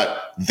whether or not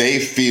they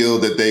feel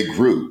that they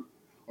grew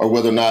or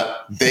whether or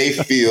not they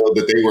feel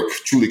that they were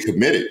truly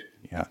committed.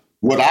 Yeah.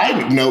 What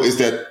I know is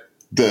that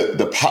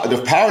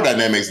the power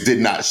dynamics did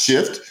not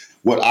shift.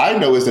 What I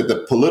know is that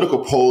the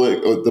political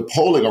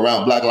polling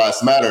around Black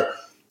Lives Matter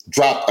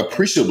dropped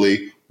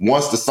appreciably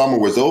once the summer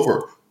was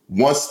over,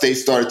 once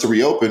states started to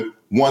reopen,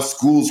 once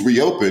schools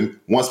reopened,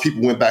 once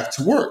people went back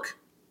to work.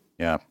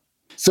 Yeah.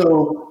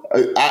 So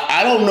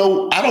I don't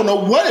know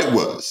what it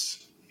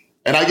was.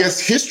 And I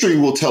guess history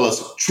will tell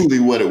us truly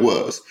what it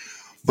was.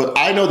 But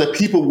I know that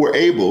people were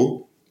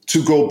able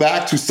to go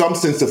back to some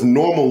sense of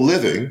normal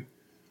living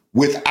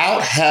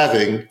without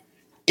having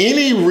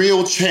any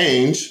real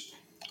change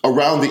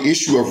around the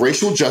issue of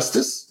racial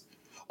justice,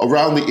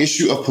 around the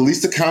issue of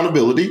police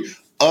accountability,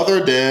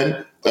 other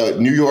than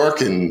New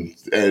York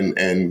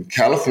and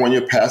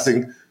California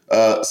passing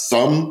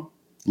some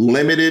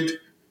limited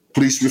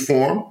police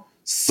reform,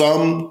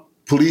 some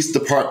police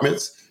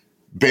departments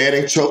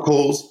banning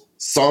chokeholds,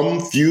 some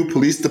few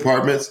police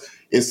departments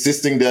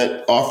insisting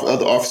that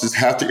other officers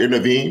have to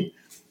intervene.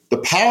 The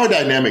power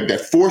dynamic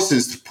that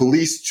forces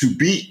police to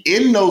be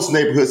in those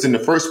neighborhoods in the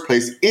first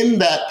place, in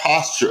that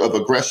posture of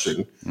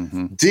aggression,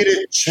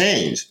 didn't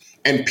change.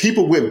 And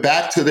people went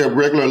back to their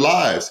regular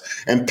lives.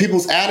 And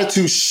people's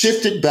attitudes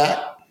shifted back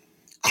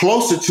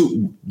closer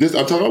to this.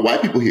 I'm talking about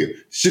white people here.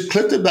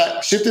 Shifted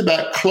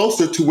back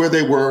closer to where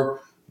they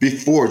were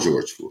before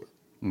George Floyd.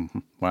 Mm-hmm.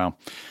 Wow.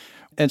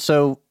 And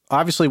so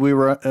obviously we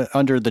were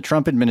under the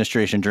Trump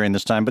administration during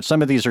this time, but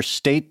some of these are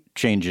state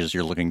changes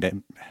you're looking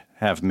to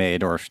have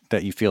made or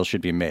that you feel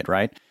should be made,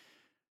 right?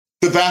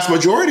 The vast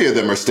majority of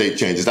them are state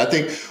changes. I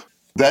think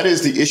that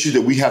is the issue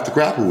that we have to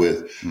grapple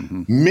with.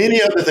 Mm-hmm. Many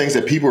of the things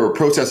that people are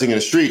protesting in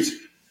the streets,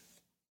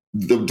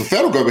 the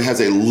federal government has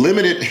a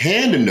limited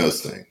hand in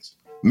those things.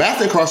 Mass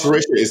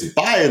incarceration is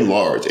by and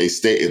large a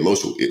state and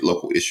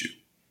local issue.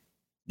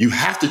 You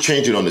have to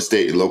change it on the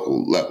state and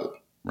local level.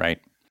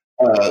 Right.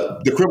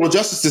 the criminal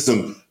justice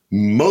system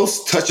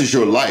most touches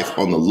your life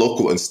on the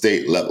local and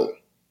state level,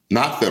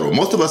 not federal.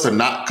 Most of us are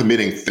not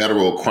committing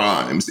federal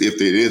crimes if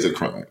it is a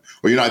crime,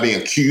 or you're not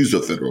being accused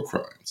of federal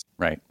crimes.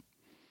 Right.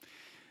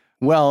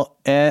 Well,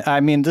 I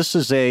mean, this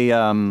is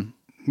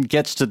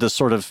gets to the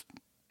sort of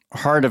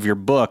heart of your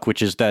book,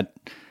 which is that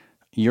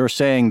you're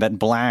saying that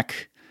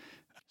Black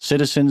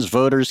citizens,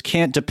 voters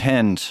can't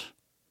depend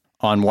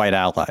on white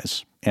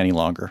allies any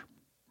longer,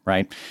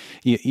 right?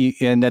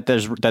 And that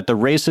that the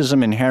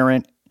racism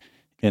inherent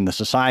in the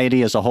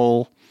society as a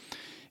whole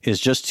is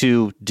just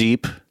too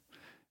deep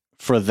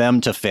for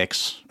them to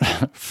fix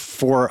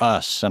for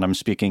us. And I'm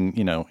speaking,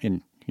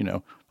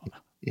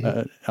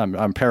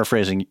 I'm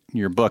paraphrasing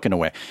your book in a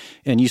way.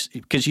 And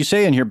because you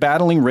say in here,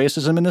 battling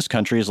racism in this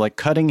country is like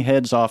cutting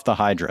heads off the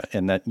Hydra,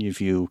 and that if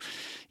you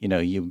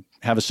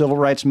have a civil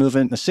rights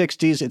movement in the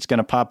 60s, it's going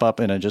to pop up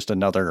in just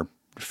another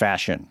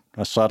fashion,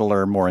 a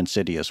subtler, more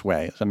insidious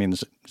way. I mean,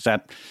 is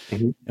that,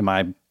 am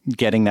I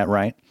getting that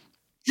right?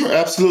 Sure,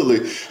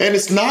 absolutely. And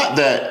it's not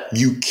that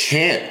you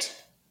can't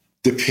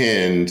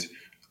depend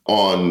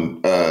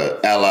on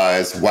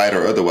allies, white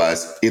or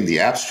otherwise, in the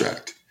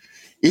abstract.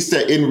 It's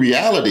that in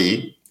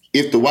reality,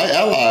 if the white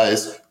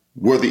allies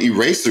were the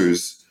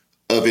erasers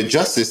of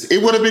injustice,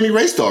 it would have been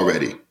erased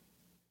already.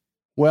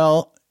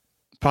 Well,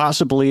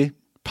 possibly.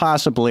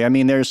 I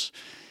mean,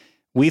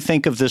 we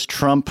think of this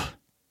Trump.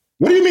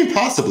 What do you mean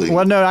possibly?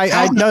 Well, no,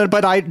 I know,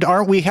 but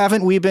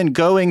haven't we been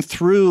going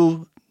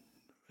through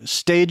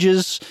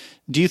stages?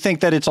 Do you think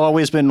that it's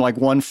always been like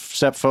one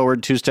step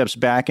forward, two steps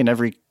back, and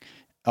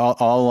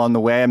all along the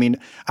way? I mean,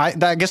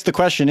 I guess the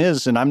question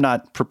is, and I'm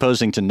not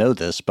proposing to know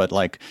this, but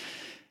like,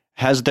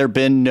 has there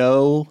been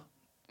no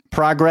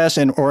progress,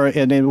 and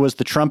it was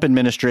the Trump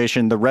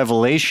administration, the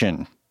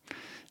revelation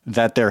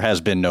that there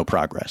has been no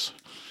progress?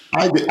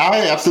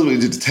 I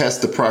absolutely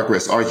detest the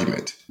progress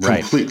argument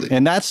completely. Right.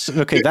 And that's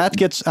okay.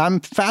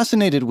 I'm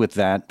fascinated with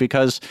that,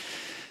 because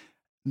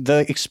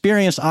the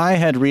experience I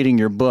had reading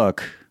your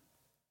book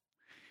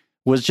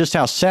was just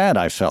how sad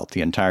I felt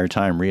the entire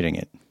time reading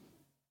it.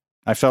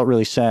 I felt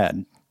really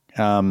sad.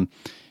 And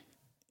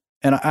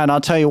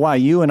I'll tell you why.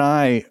 You and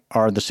I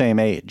are the same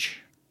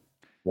age,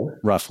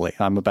 roughly.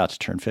 I'm about to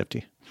turn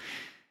 50.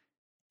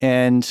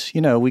 And,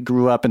 we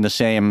grew up in the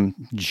same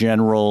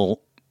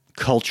general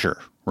culture,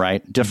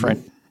 right?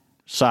 Different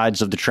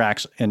sides of the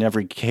tracks in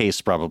every case,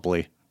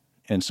 probably.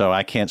 And so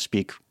I can't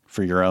speak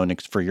for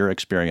your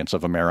experience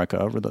of America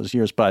over those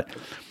years. But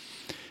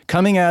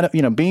coming out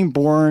of, being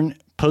born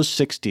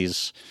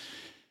post-60s,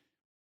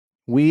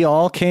 we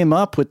all came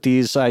up with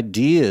these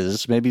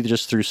ideas, maybe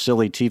just through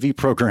silly TV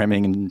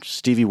programming and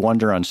Stevie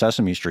Wonder on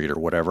Sesame Street or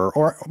whatever,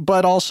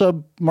 but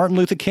also Martin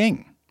Luther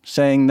King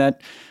saying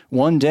that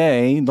one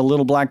day the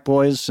little black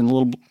boys and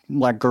little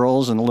black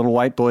girls and the little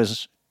white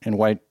boys and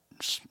white,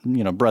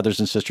 brothers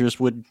and sisters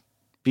would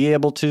be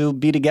able to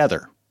be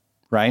together,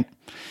 right?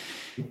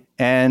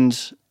 And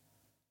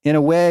in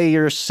a way,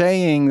 you're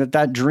saying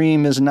that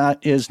dream is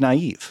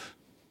naive.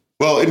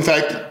 Well, in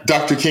fact,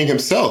 Dr. King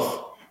himself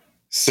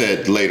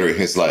said later in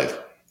his life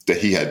that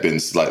he had been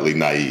slightly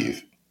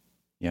naive.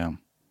 Yeah.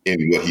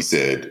 In what he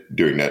said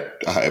during that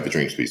I Have a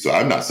Dream speech. So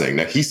I'm not saying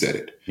that he said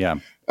it. Yeah.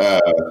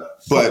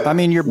 But I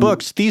mean, your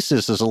book's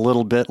thesis is a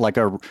little bit like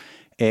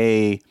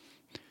a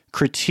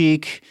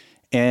critique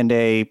and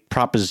a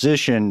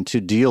proposition to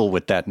deal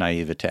with that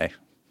naivete.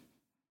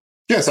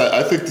 Yes,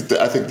 I think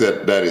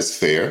that is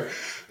fair.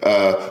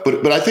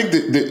 But I think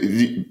that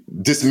the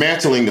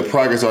dismantling the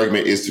progress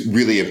argument is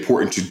really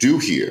important to do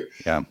here.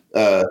 Yeah.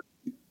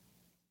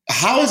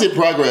 How is it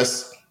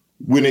progress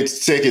when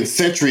it's taken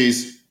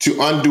centuries to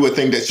undo a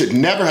thing that should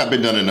never have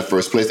been done in the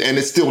first place, and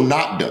it's still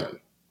not done?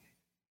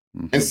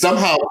 Mm-hmm. And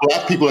somehow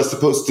black people are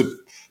supposed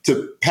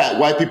to pat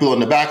white people on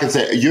the back and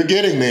say, "You're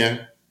getting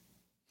there.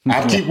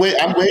 I'm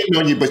waiting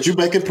on you, but you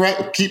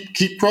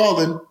keep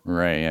crawling."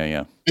 Right.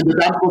 Yeah. And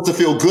that I'm supposed to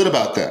feel good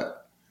about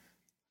that.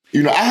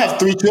 I have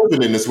 3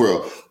 children in this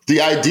world.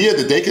 The idea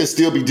that they can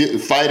still be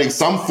fighting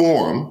some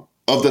form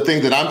of the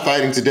thing that I'm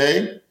fighting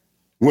today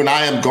when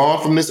I am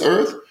gone from this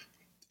earth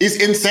is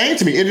insane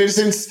to me. It is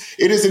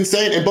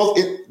insane, and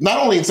not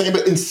only insane,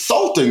 but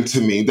insulting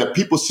to me that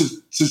people should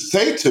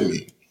say to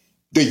me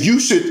that you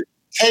should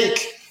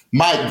take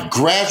my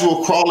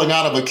gradual crawling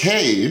out of a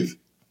cave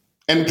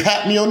and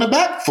pat me on the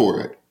back for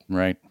it.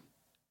 Right.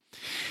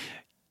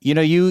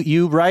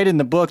 You write in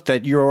the book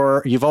that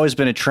you've always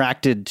been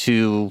attracted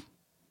to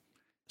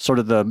sort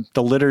of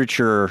the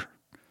literature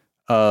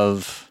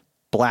of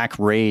Black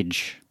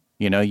rage.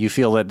 You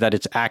feel that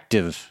it's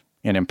active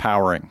and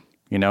empowering.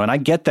 And I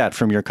get that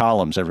from your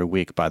columns every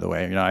week, by the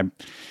way.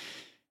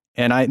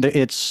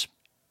 It's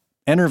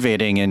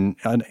enervating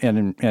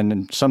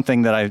and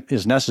something that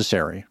is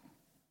necessary.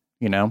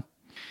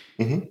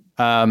 Mm-hmm.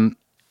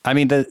 I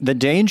mean, the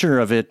danger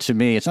of it to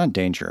me, it's not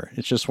danger.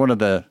 It's just one of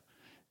the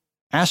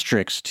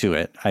asterisks to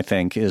it, I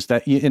think, is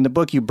that in the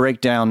book you break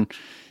down,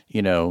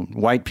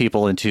 white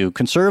people into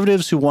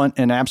conservatives who want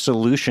an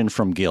absolution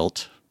from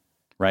guilt,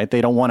 right?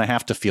 They don't want to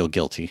have to feel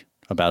guilty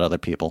about other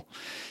people.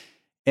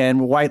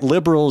 and white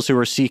liberals who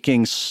are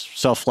seeking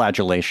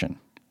self-flagellation.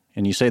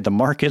 And you say the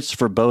markets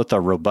for both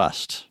are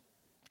robust.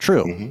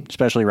 True,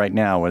 especially right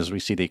now as we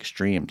see the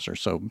extremes are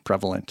so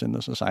prevalent in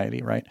the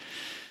society, right?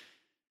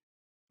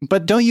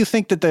 But don't you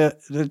think that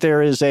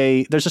there's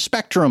a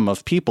spectrum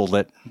of people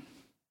that,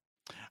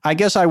 I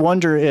guess I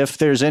wonder if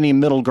there's any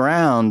middle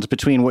ground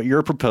between what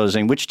you're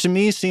proposing, which to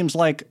me seems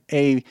like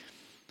a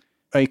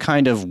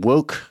kind of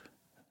woke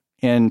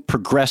and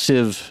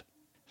progressive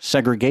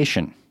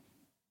segregation.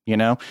 You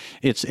know,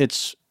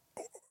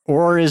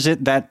 or is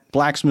it that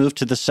blacks move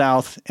to the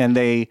South and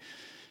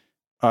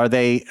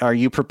are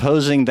you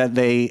proposing that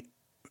they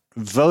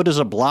vote as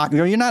a block?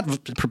 You're not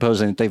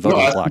proposing that they vote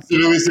as a block. I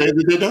specifically say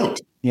that they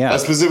don't. Yeah. I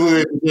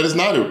specifically that is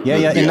not.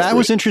 And that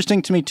was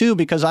interesting to me too,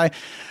 because I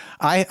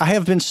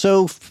have been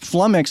so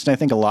flummoxed, and I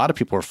think a lot of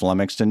people are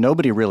flummoxed, and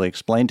nobody really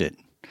explained it,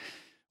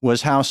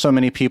 was how so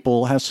many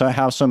people, how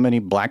so many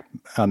black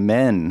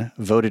men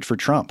voted for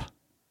Trump.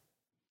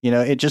 You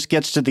know, it just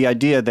gets to the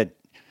idea that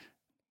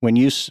when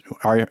you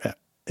are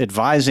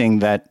advising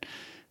that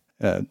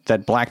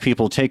black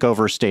people take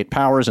over state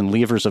powers and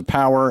levers of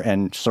power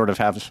and sort of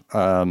have,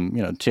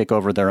 take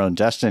over their own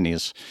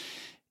destinies,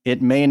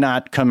 it may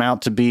not come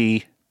out to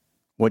be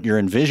what you're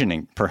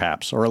envisioning,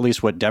 perhaps, or at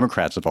least what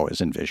Democrats have always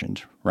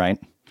envisioned, right?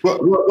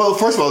 Well,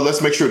 first of all,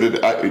 let's make sure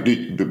that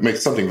I make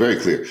something very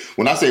clear.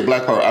 When I say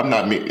black power, I'm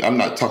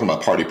not talking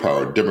about party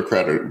power,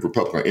 Democrat or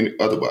Republican, or any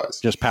otherwise.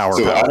 Just power.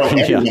 So power. I don't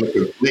ever want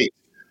to conflate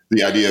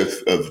the idea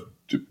of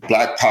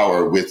black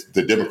power with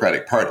the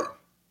Democratic Party.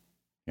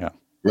 Yeah.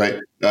 Right.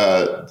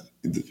 The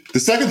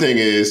second thing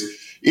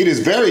is, it is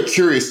very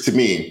curious to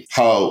me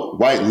how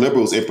white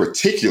liberals in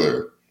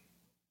particular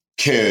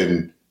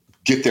can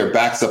get their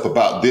backs up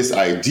about this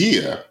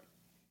idea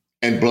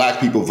and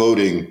black people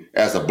voting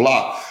as a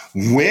bloc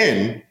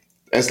when,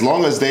 as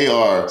long as they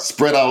are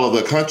spread all over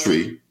the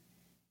country,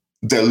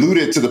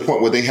 diluted to the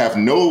point where they have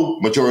no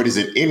majorities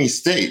in any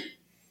state,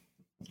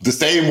 the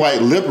same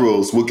white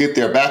liberals will get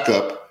their back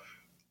up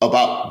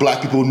about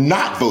black people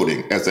not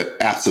voting as an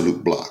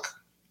absolute bloc.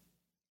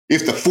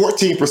 If the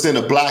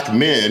 14% of black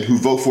men who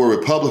vote for a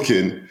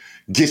Republican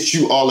gets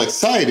you all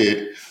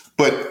excited,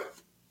 but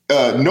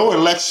no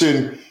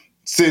election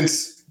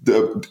since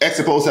the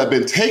exit polls have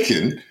been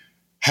taken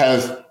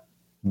have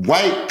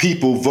white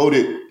people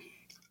voted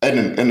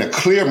in a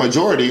clear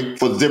majority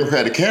for the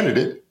Democratic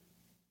candidate.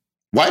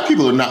 White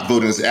people are not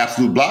voting as an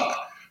absolute bloc,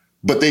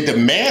 but they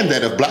demand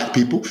that of black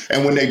people.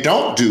 And when they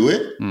don't do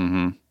it,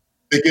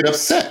 they get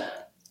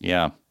upset.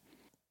 Yeah.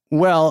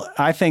 Well,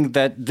 I think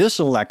that this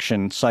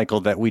election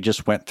cycle that we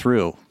just went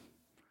through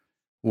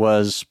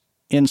was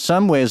in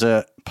some ways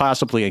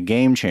possibly a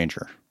game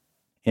changer,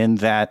 in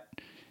that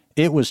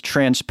it was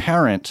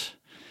transparent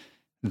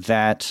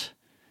that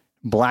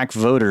black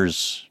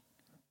voters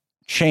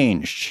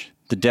changed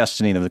the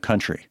destiny of the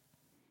country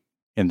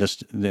in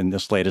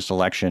this latest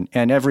election,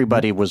 and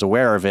everybody was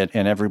aware of it,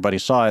 and everybody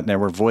saw it, and there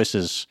were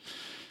voices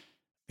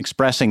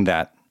expressing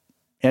that,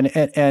 and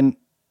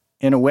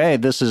in a way,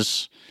 this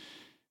is,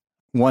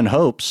 one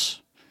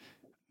hopes,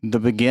 the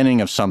beginning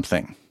of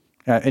something.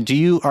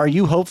 Are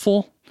you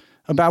hopeful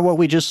about what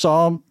we just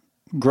saw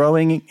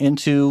growing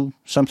into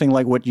something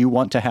like what you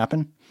want to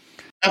happen?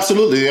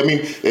 Absolutely. I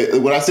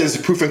mean, when I say it's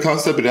a proof of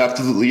concept, it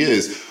absolutely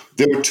is.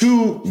 There were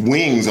two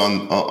wings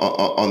on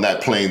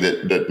that plane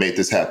that made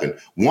this happen.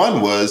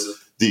 One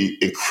was the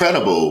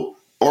incredible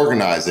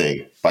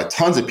organizing by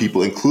tons of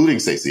people, including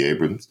Stacy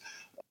Abrams,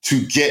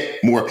 to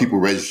get more people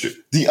registered.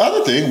 The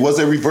other thing was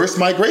a reverse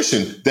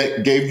migration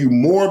that gave you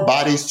more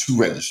bodies to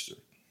register.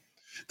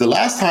 The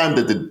last time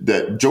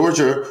that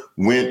Georgia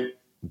went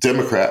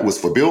Democrat was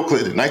for Bill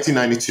Clinton in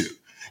 1992.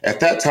 At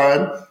that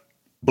time,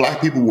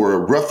 black people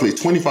were roughly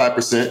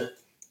 25%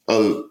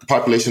 of the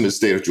population of the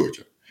state of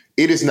Georgia.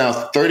 It is now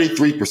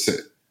 33%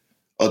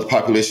 of the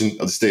population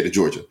of the state of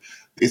Georgia.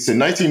 It's in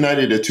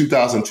 1990 to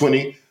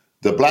 2020,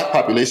 the black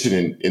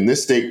population in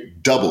this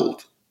state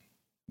doubled.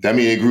 That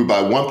means it grew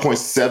by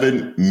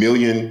 1.7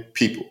 million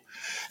people.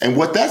 And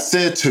what that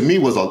said to me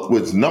was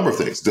a number of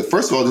things.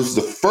 First of all, this was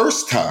the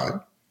first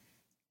time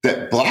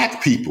that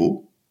black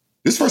people,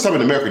 this is the first time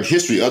in American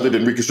history, other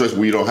than Reconstruction,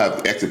 where you don't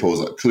have exit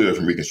polls clear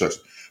from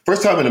Reconstruction,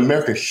 first time in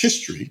American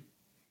history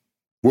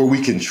where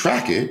we can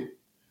track it,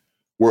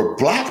 where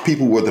black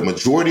people were the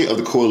majority of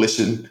the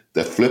coalition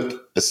that flipped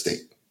a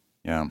state.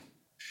 Yeah.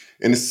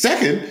 And the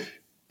second,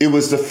 it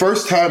was the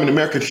first time in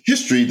American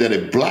history that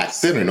a black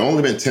senator, and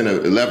only been 10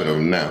 or 11 of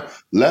them now,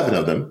 11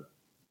 of them,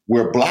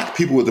 where black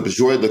people were the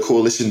majority of the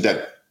coalition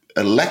that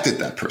elected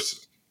that person.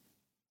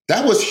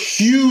 That was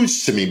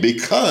huge to me,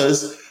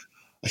 because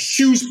a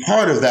huge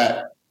part of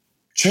that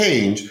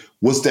change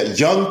was that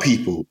young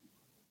people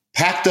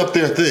packed up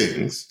their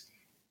things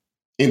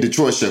in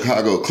Detroit,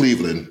 Chicago,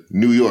 Cleveland,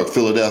 New York,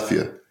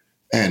 Philadelphia,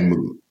 and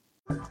moved.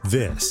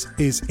 This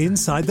is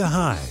Inside the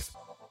Hive.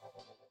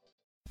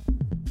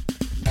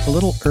 A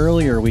little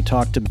earlier, we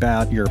talked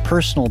about your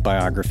personal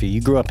biography.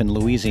 You grew up in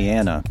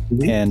Louisiana,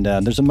 and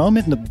there's a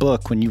moment in the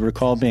book when you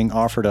recall being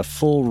offered a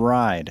full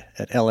ride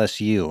at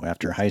LSU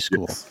after high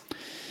school. Yes.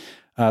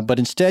 But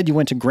instead, you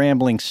went to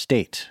Grambling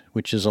State,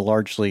 which is a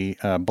largely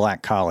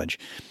black college.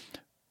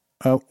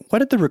 What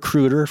did the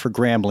recruiter for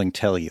Grambling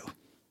tell you?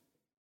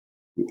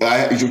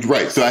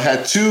 Right. So I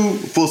had 2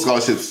 full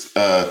scholarships,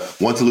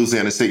 one to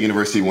Louisiana State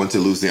University, one to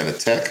Louisiana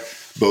Tech,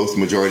 both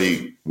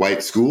majority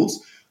white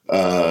schools.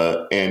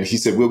 And he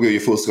said, we'll give you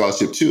a full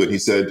scholarship too. And he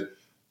said,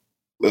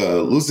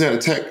 Louisiana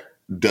Tech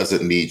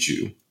doesn't need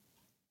you.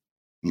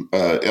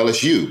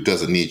 LSU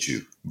doesn't need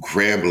you.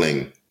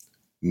 Grambling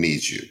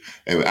needs you.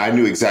 And I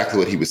knew exactly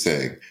what he was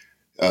saying,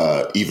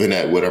 even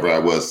at whatever I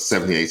was,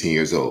 17, 18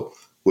 years old,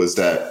 was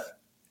that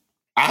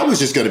I was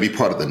just going to be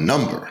part of the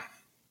number.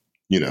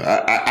 You know,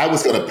 I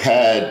was going to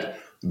pad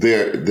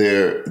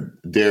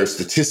their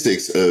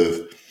statistics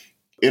of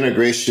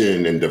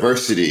integration and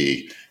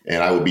diversity,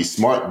 and I would be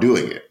smart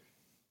doing it.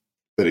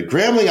 But at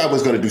Grambling, I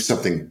was going to do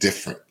something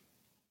different.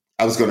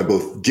 I was going to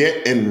both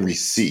get and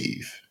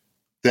receive.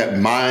 That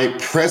my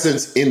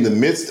presence in the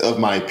midst of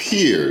my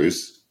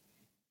peers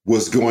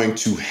was going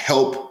to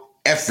help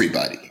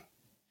everybody.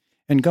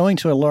 And going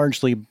to a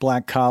largely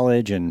black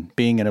college and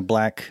being in a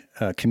black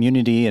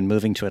community and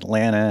moving to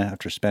Atlanta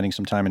after spending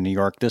some time in New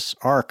York, this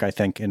arc, I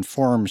think,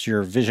 informs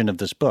your vision of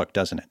this book,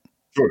 doesn't it?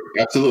 Sure,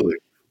 absolutely.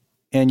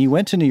 And you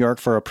went to New York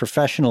for a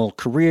professional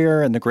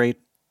career in the great,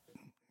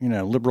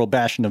 liberal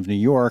bastion of New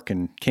York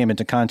and came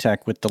into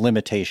contact with the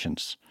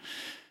limitations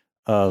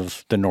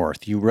of the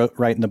North. You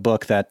write in the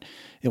book that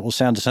it will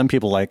sound to some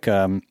people like,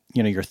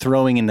 you're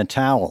throwing in the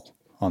towel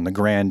on the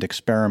grand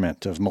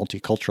experiment of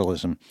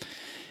multiculturalism.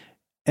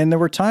 And there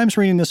were times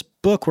reading this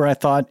book where I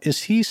thought,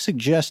 is he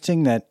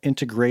suggesting that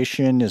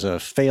integration is a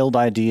failed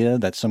idea,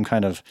 that some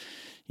kind of,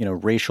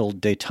 racial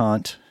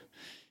détente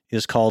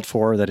is called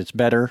for, that it's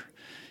better,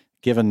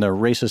 given the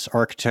racist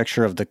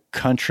architecture of the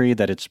country,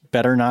 that it's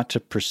better not to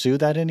pursue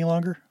that any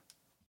longer?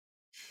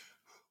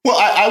 Well,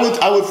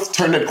 I would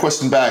turn that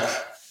question back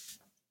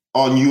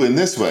on you in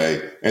this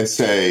way and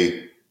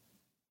say,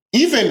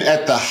 even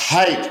at the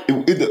height,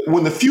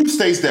 when the few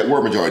states that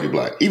were majority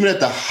black, even at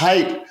the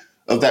height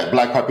of that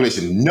black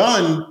population,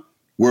 none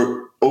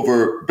were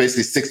over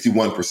basically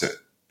 61%.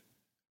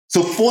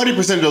 So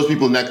 40% of those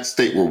people in that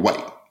state were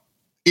white.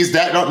 Is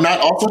that not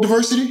also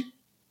diversity?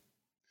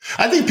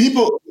 I think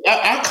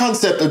our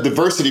concept of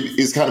diversity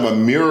is kind of a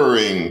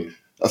mirroring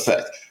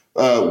effect.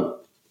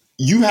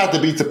 You have to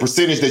beat the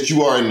percentage that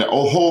you are in the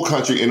whole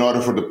country in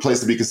order for the place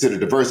to be considered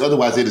diverse.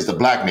 Otherwise, it is the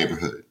black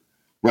neighborhood,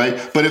 right?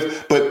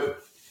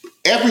 But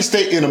every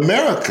state in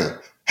America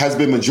has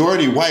been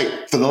majority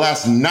white for the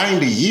last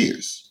 90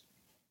 years.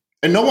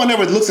 And no one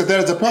ever looks at that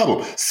as a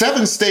problem.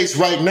 7 states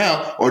right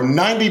now are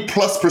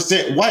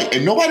 90+% white.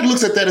 And nobody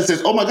looks at that and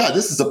says, oh my God,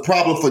 this is a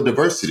problem for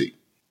diversity.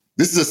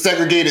 This is a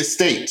segregated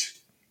state.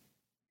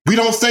 We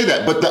don't say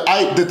that. But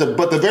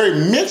the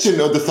very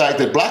mention of the fact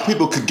that black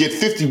people could get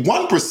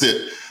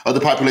 51% of the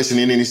population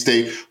in any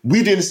state,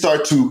 we didn't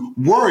start to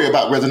worry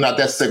about whether or not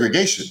that's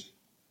segregation.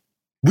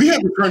 We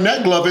have to turn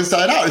that glove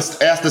inside out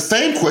and ask the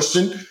same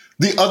question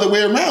the other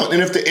way around.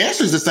 And if the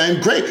answer is the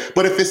same, great.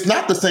 But if it's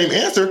not the same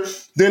answer,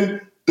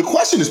 then the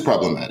question is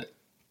problematic.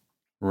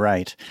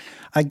 Right.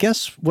 I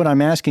guess what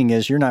I'm asking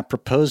is, you're not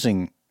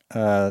proposing,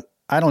 I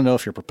don't know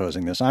if you're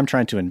proposing this. I'm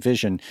trying to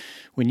envision,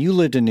 when you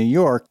lived in New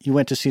York, you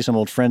went to see some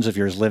old friends of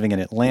yours living in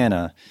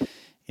Atlanta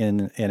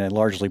in a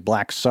largely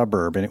black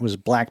suburb, and it was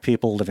black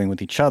people living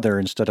with each other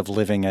instead of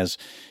living as,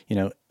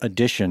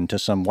 addition to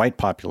some white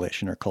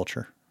population or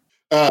culture.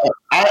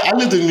 I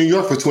lived in New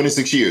York for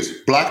 26 years.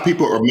 Black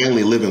people are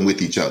mainly living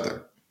with each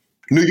other.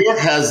 New York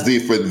has the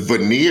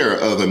veneer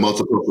of a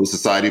multicultural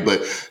society,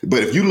 but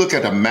if you look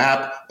at a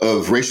map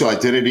of racial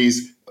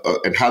identities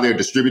and how they're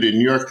distributed in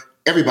New York,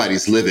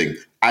 everybody's living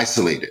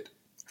isolated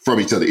from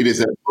each other. It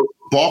is a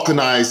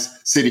balkanized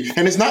city,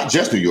 and it's not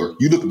just New York.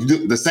 You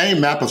look the same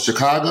map of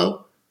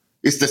Chicago,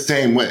 it's the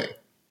same way.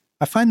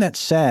 I find that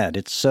sad.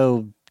 It's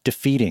so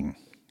defeating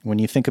when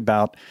you think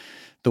about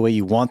the way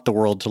you want the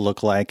world to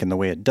look like and the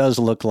way it does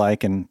look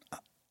like, and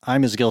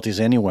I'm as guilty as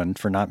anyone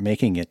for not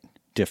making it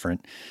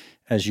different.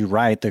 As you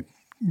write, the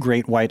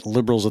great white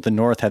liberals of the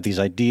North have these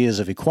ideas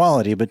of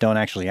equality, but don't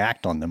actually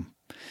act on them.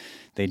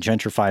 They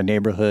gentrify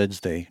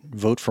neighborhoods. They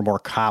vote for more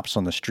cops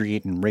on the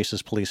street and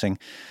racist policing.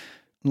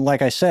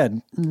 Like I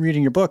said,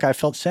 reading your book, I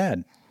felt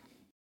sad.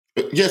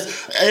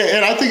 Yes,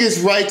 and I think it's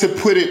right to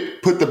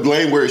put the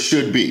blame where it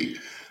should be.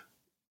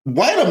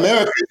 White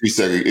America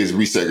is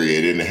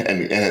resegregated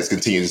and has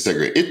continued to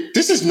segregate.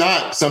 This is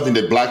not something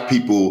that black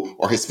people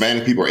or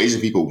Hispanic people or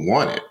Asian people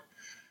wanted.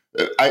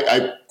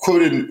 I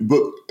quoted in the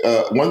book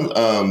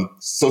one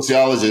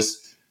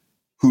sociologist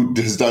who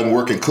has done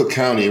work in Cook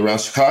County around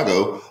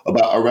Chicago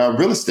around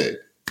real estate.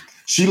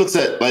 She looks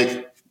at,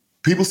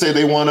 people say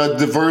they want live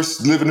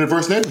in a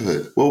diverse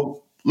neighborhood.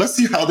 Well, let's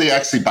see how they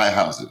actually buy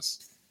houses.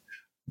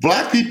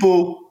 Black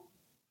people,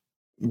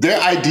 their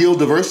ideal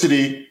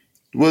diversity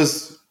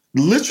was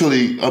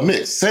literally a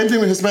mix. Same thing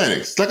with Hispanics.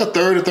 It's like a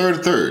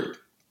third.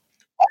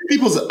 White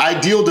people's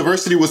ideal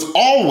diversity was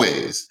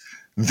always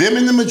them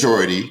in the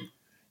majority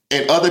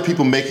and other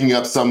people making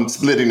up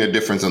splitting the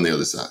difference on the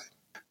other side.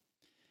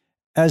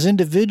 As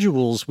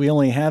individuals, we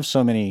only have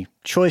so many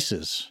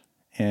choices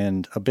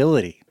and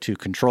ability to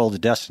control the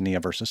destiny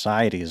of our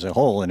society as a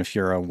whole. And if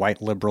you're a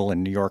white liberal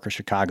in New York or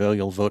Chicago,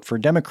 you'll vote for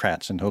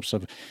Democrats in hopes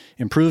of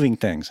improving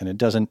things. And it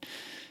doesn't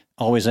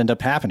always end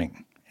up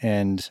happening.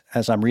 And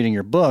as I'm reading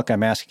your book,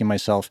 I'm asking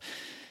myself,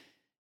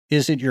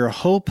 is it your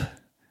hope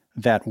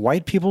that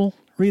white people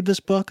read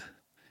this book?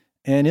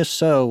 And if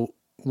so,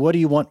 what do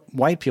you want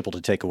white people to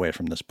take away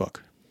from this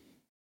book?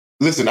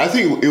 Listen, I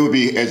think it would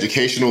be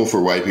educational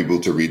for white people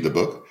to read the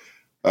book.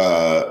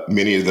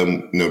 Many of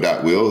them, no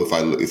doubt, will.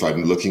 If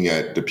I'm looking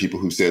at the people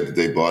who said that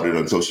they bought it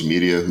on social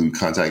media, who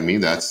contact me,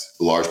 that's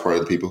a large part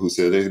of the people who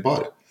said they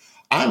bought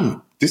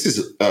it. This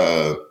is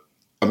a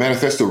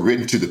manifesto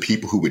written to the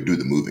people who would do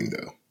the moving,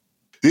 though.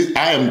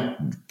 I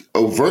am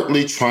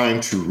overtly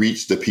trying to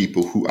reach the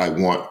people who I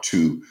want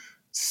to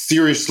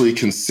seriously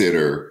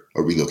consider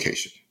a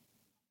relocation,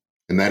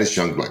 and that is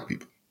young Black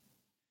people.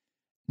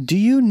 Do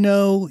you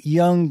know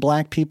young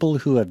Black people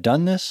who have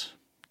done this?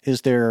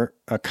 Is there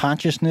a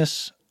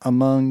consciousness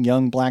among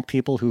young Black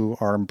people who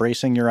are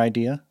embracing your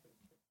idea?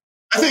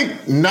 I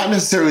think not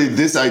necessarily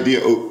this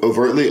idea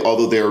overtly,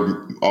 although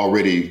they're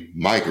already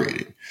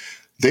migrating.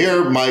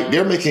 They're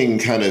making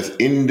kind of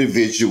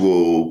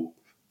individual,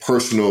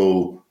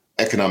 personal,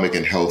 economic,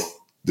 and health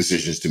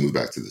decisions to move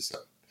back to the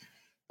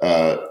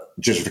South.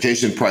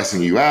 Gentrification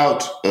pricing you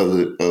out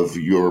of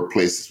your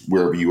place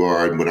wherever you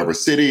are in whatever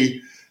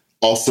city.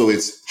 Also,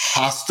 it's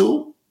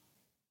hostile.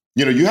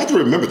 You have to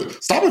remember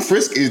that stop and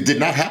frisk did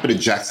not happen in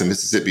Jackson,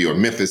 Mississippi, or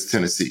Memphis,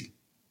 Tennessee.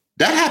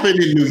 That happened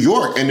in New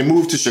York, and it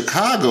moved to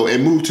Chicago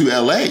and moved to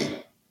LA.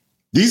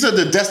 These are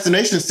the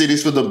destination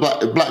cities for the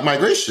black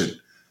migration.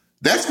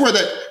 That's where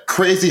that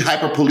crazy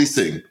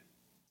hyper-policing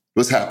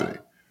was happening.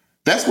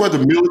 That's where the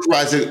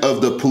militarizing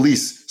of the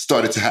police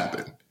started to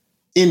happen.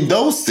 In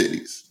those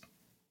cities.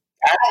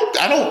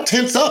 I don't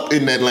tense up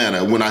in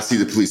Atlanta when I see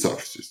the police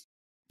officers.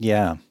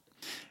 Yeah.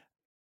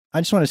 I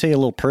just want to tell you a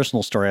little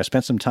personal story. I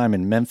spent some time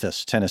in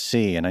Memphis,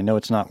 Tennessee, and I know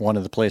it's not one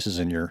of the places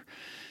in your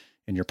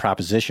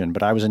proposition,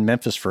 but I was in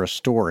Memphis for a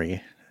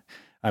story.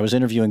 I was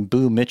interviewing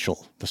Boo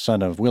Mitchell, the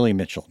son of Willie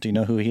Mitchell. Do you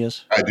know who he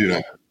is? I do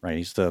not.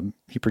 Right.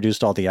 He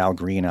produced all the Al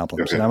Green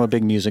albums. Okay. And I'm a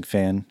big music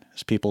fan,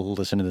 as people who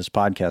listen to this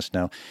podcast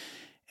know.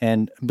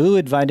 And Boo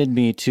invited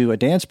me to a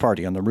dance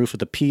party on the roof of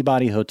the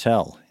Peabody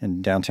Hotel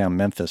in downtown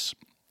Memphis.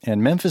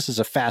 And Memphis is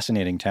a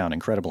fascinating town,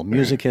 incredible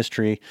music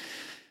history,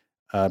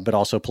 but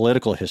also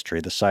political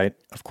history. The site,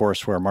 of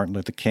course, where Martin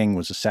Luther King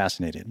was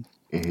assassinated.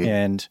 Mm-hmm.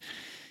 And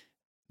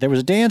there was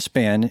a dance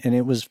band, and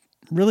it was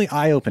really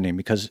eye-opening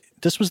because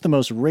this was the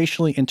most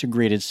racially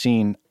integrated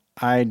scene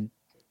I'd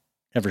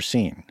ever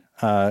seen.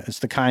 It's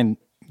the kind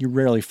you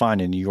rarely find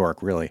in New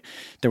York, really.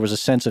 There was a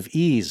sense of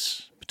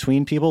ease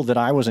between people that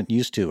I wasn't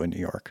used to in New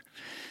York.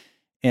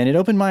 And it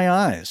opened my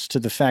eyes to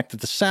the fact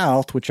that the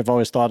South, which I've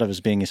always thought of as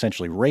being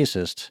essentially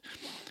racist,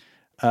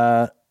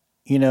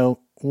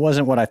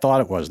 wasn't what I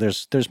thought it was.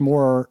 There's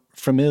more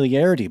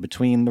familiarity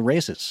between the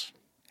races.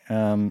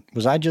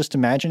 Was I just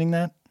imagining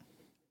that?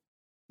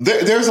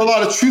 There's a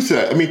lot of truth to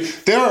that. I mean,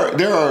 there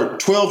are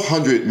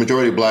 1,200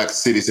 majority Black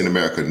cities in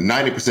America.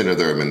 90% of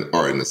them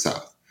are in the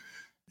South.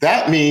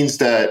 That means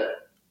that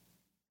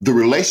the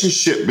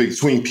relationship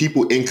between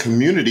people in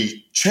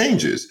community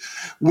changes.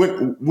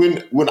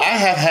 When I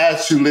have had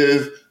to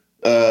live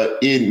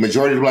in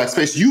majority Black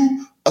space,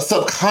 you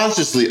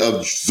subconsciously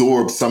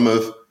absorb some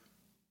of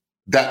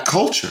that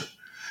culture.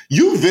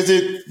 You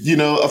visit,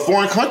 a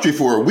foreign country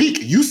for a week,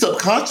 you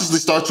subconsciously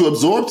start to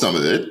absorb some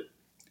of it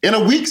in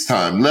a week's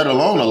time, let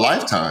alone a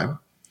lifetime.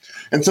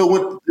 And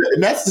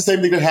that's the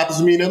same thing that happens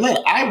to me in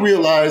Atlanta. I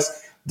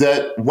realize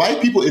that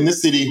white people in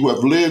this city who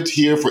have lived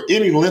here for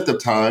any length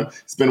of time,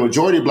 it's been a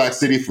majority Black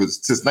city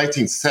since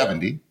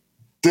 1970,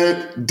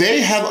 that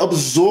they have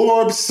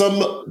absorbed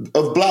some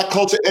of Black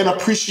culture and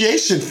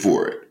appreciation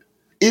for it.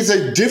 It's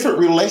a different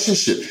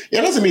relationship.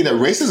 It doesn't mean that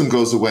racism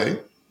goes away.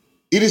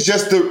 It is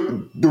just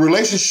the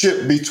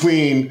relationship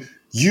between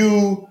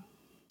you,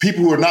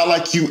 people who are not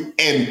like you,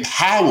 and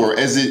power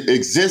as it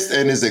exists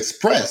and is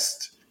expressed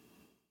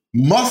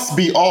must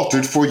be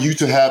altered for you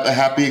to have a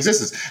happy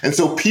existence. And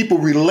so people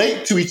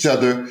relate to each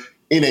other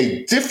in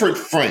a different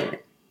frame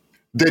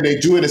than they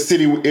do in a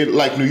city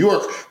like New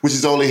York, which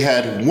has only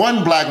had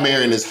one Black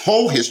mayor in its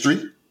whole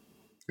history,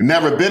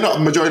 never been a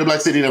majority Black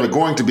city, never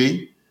going to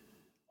be,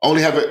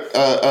 only have,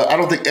 I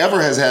don't think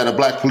ever has had a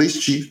Black police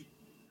chief.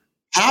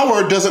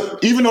 Power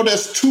doesn't, even though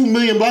there's 2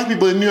 million Black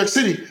people in New York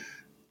City,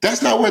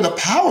 that's not where the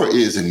power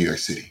is in New York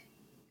City.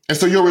 And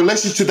so your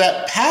relation to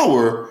that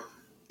power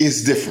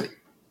is different.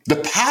 The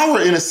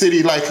power in a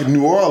city like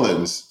New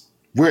Orleans,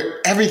 where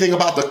everything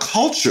about the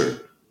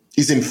culture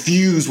is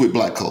infused with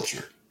Black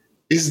culture,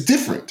 is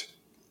different.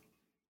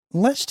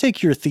 Let's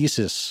take your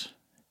thesis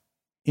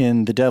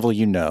in The Devil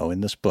You Know,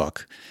 in this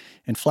book,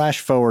 and flash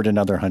forward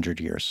another 100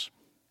 years.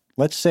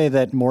 Let's say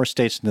that more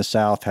states in the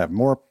South have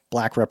more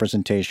Black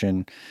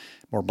representation,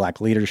 more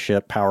Black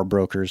leadership, power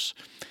brokers,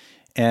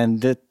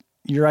 and that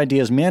your idea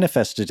has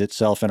manifested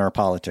itself in our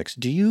politics.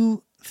 Do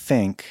you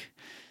think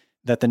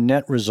that the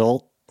net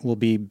result will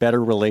be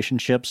better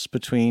relationships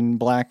between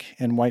black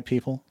and white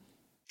people?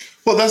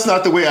 Well, that's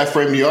not the way I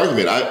frame the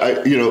argument.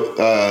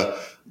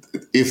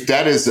 If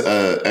that is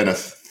an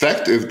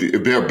effect,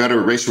 if there are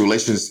better racial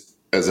relations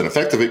as an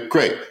effect of it,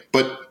 great.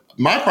 But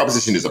my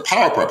proposition is a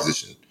power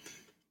proposition.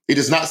 It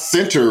does not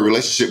center a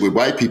relationship with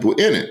white people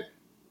in it.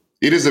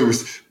 It is a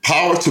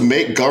power to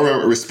make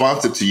government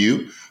responsive to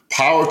you,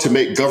 power to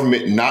make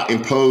government not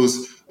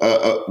impose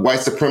white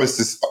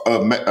supremacist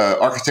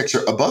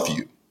architecture above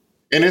you.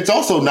 And it's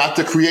also not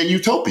to create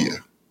utopia.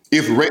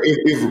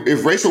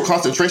 If racial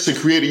concentration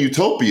created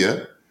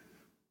utopia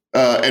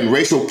and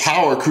racial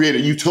power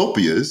created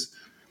utopias,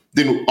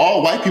 then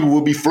all white people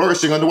will be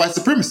flourishing under white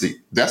supremacy.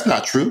 That's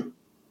not true.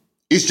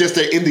 It's just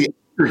that in the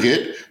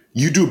aggregate,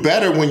 you do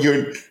better when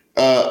you're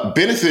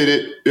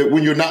benefited,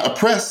 when you're not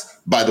oppressed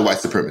by the white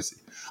supremacy.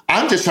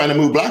 I'm just trying to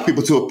move black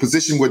people to a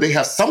position where they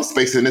have some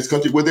space in this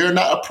country where they're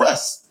not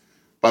oppressed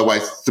by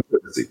white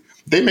supremacy.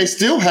 They may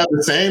still have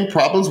the same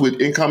problems with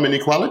income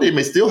inequality. They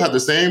may still have the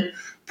same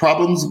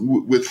problems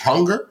with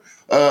hunger.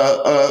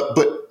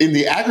 But in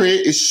the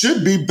aggregate, it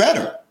should be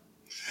better.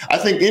 I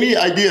think any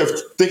idea of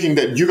thinking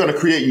that you're going to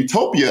create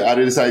utopia out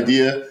of this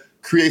idea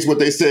creates what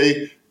they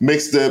say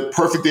makes the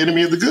perfect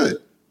enemy of the good.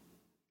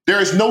 There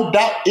is no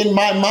doubt in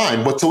my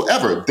mind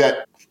whatsoever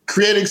that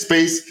creating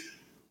space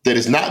that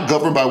is not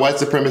governed by white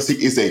supremacy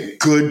is a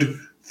good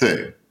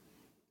thing.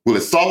 Will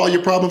it solve all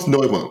your problems?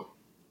 No, it won't.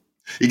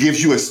 It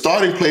gives you a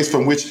starting place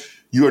from which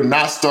you are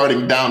not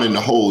starting down in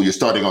the hole. You're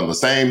starting on the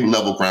same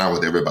level ground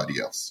with everybody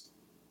else.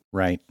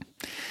 Right.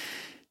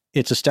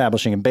 It's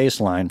establishing a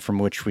baseline from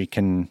which we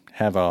can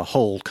have a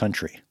whole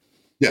country.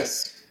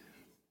 Yes.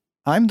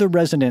 I'm the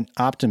resident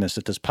optimist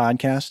at this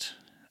podcast,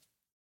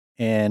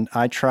 and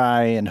I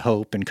try and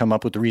hope and come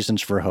up with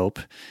reasons for hope,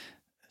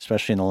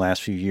 especially in the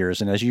last few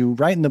years. And as you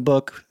write in the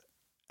book,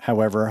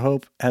 however,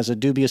 hope has a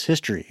dubious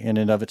history in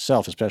and of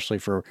itself, especially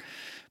for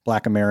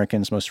Black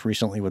Americans, most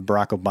recently with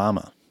Barack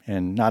Obama.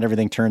 And not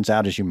everything turns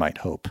out as you might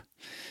hope.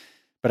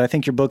 But I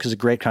think your book is a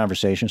great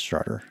conversation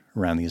starter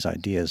around these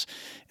ideas.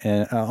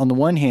 And on the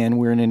one hand,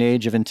 we're in an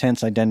age of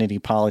intense identity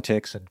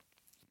politics and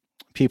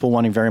people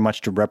wanting very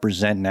much to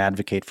represent and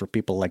advocate for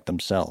people like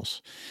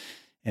themselves.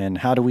 And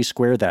how do we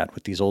square that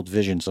with these old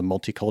visions of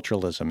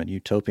multiculturalism and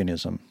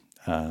utopianism?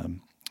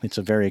 It's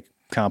a very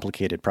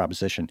complicated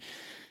proposition.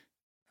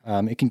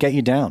 It can get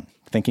you down,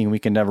 thinking we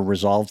can never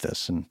resolve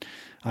this. And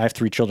I have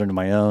 3 children of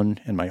my own,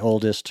 and my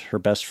oldest, her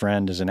best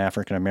friend, is an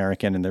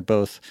African-American, and they're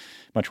both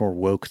much more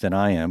woke than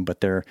I am,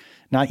 but they're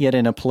not yet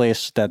in a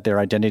place that their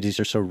identities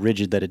are so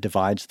rigid that it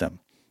divides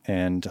them.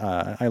 And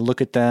I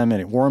look at them,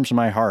 and it warms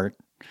my heart,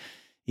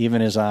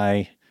 even as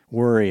I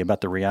worry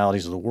about the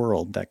realities of the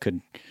world that could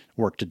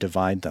work to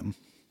divide them.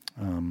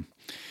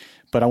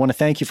 But I want to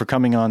thank you for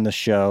coming on the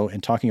show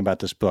and talking about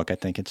this book. I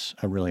think it's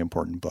a really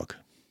important book.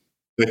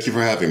 Thank you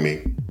for having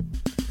me.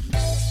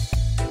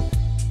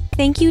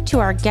 Thank you to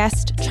our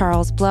guest,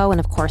 Charles Blow, and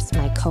of course,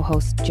 my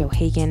co-host, Joe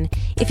Hagan.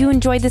 If you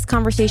enjoyed this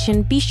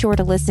conversation, be sure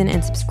to listen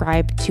and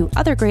subscribe to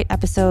other great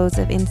episodes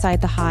of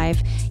Inside the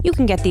Hive. You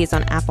can get these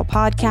on Apple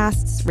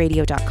Podcasts,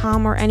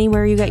 radio.com, or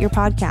anywhere you get your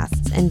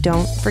podcasts. And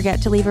don't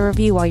forget to leave a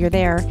review while you're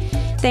there.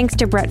 Thanks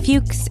to Brett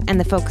Fuchs and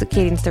the folks at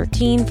Cadence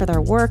 13 for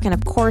their work. And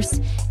of course,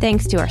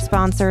 thanks to our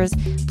sponsors.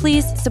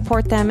 Please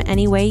support them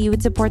any way you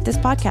would support this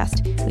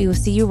podcast. We will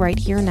see you right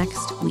here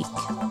next week.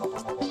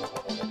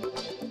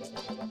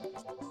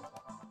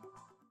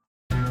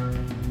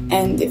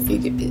 And if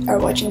you are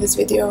watching this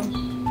video,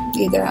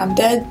 either I'm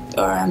dead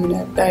or I'm in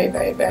a very,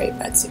 very, very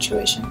bad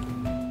situation.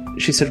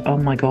 She said, "Oh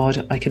my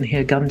God, I can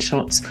hear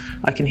gunshots.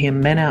 I can hear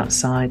men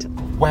outside."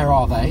 Where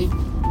are they?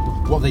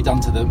 What have they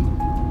done to them?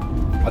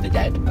 Are they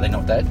dead? Are they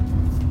not dead?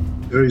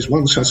 There is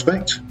one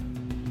suspect,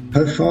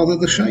 her father,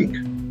 the Sheikh.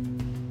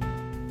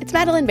 It's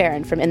Madeline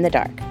Barron from In the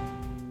Dark.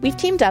 We've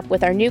teamed up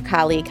with our new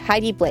colleague,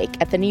 Heidi Blake,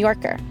 at The New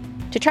Yorker,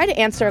 to try to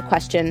answer a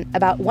question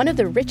about one of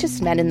the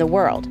richest men in the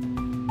world,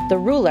 the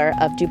ruler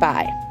of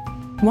Dubai.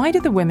 Why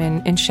did the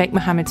women in Sheikh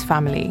Mohammed's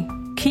family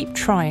keep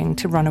trying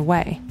to run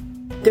away?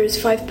 There's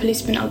 5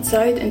 policemen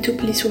outside and 2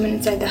 policewomen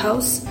inside the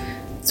house.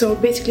 So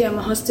basically I'm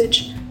a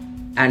hostage.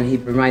 And he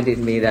reminded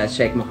me that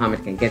Sheikh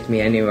Mohammed can get me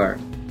anywhere.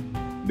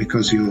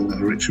 Because you're a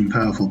rich and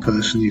powerful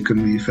person, you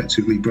can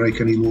effectively break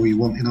any law you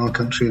want in our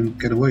country and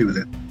get away with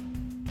it.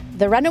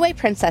 The Runaway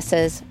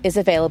Princesses is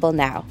available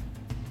now.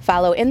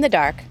 Follow In the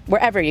Dark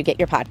wherever you get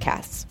your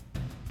podcasts.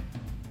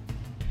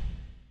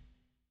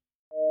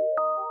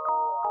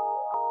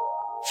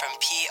 From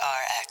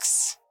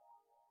PRX.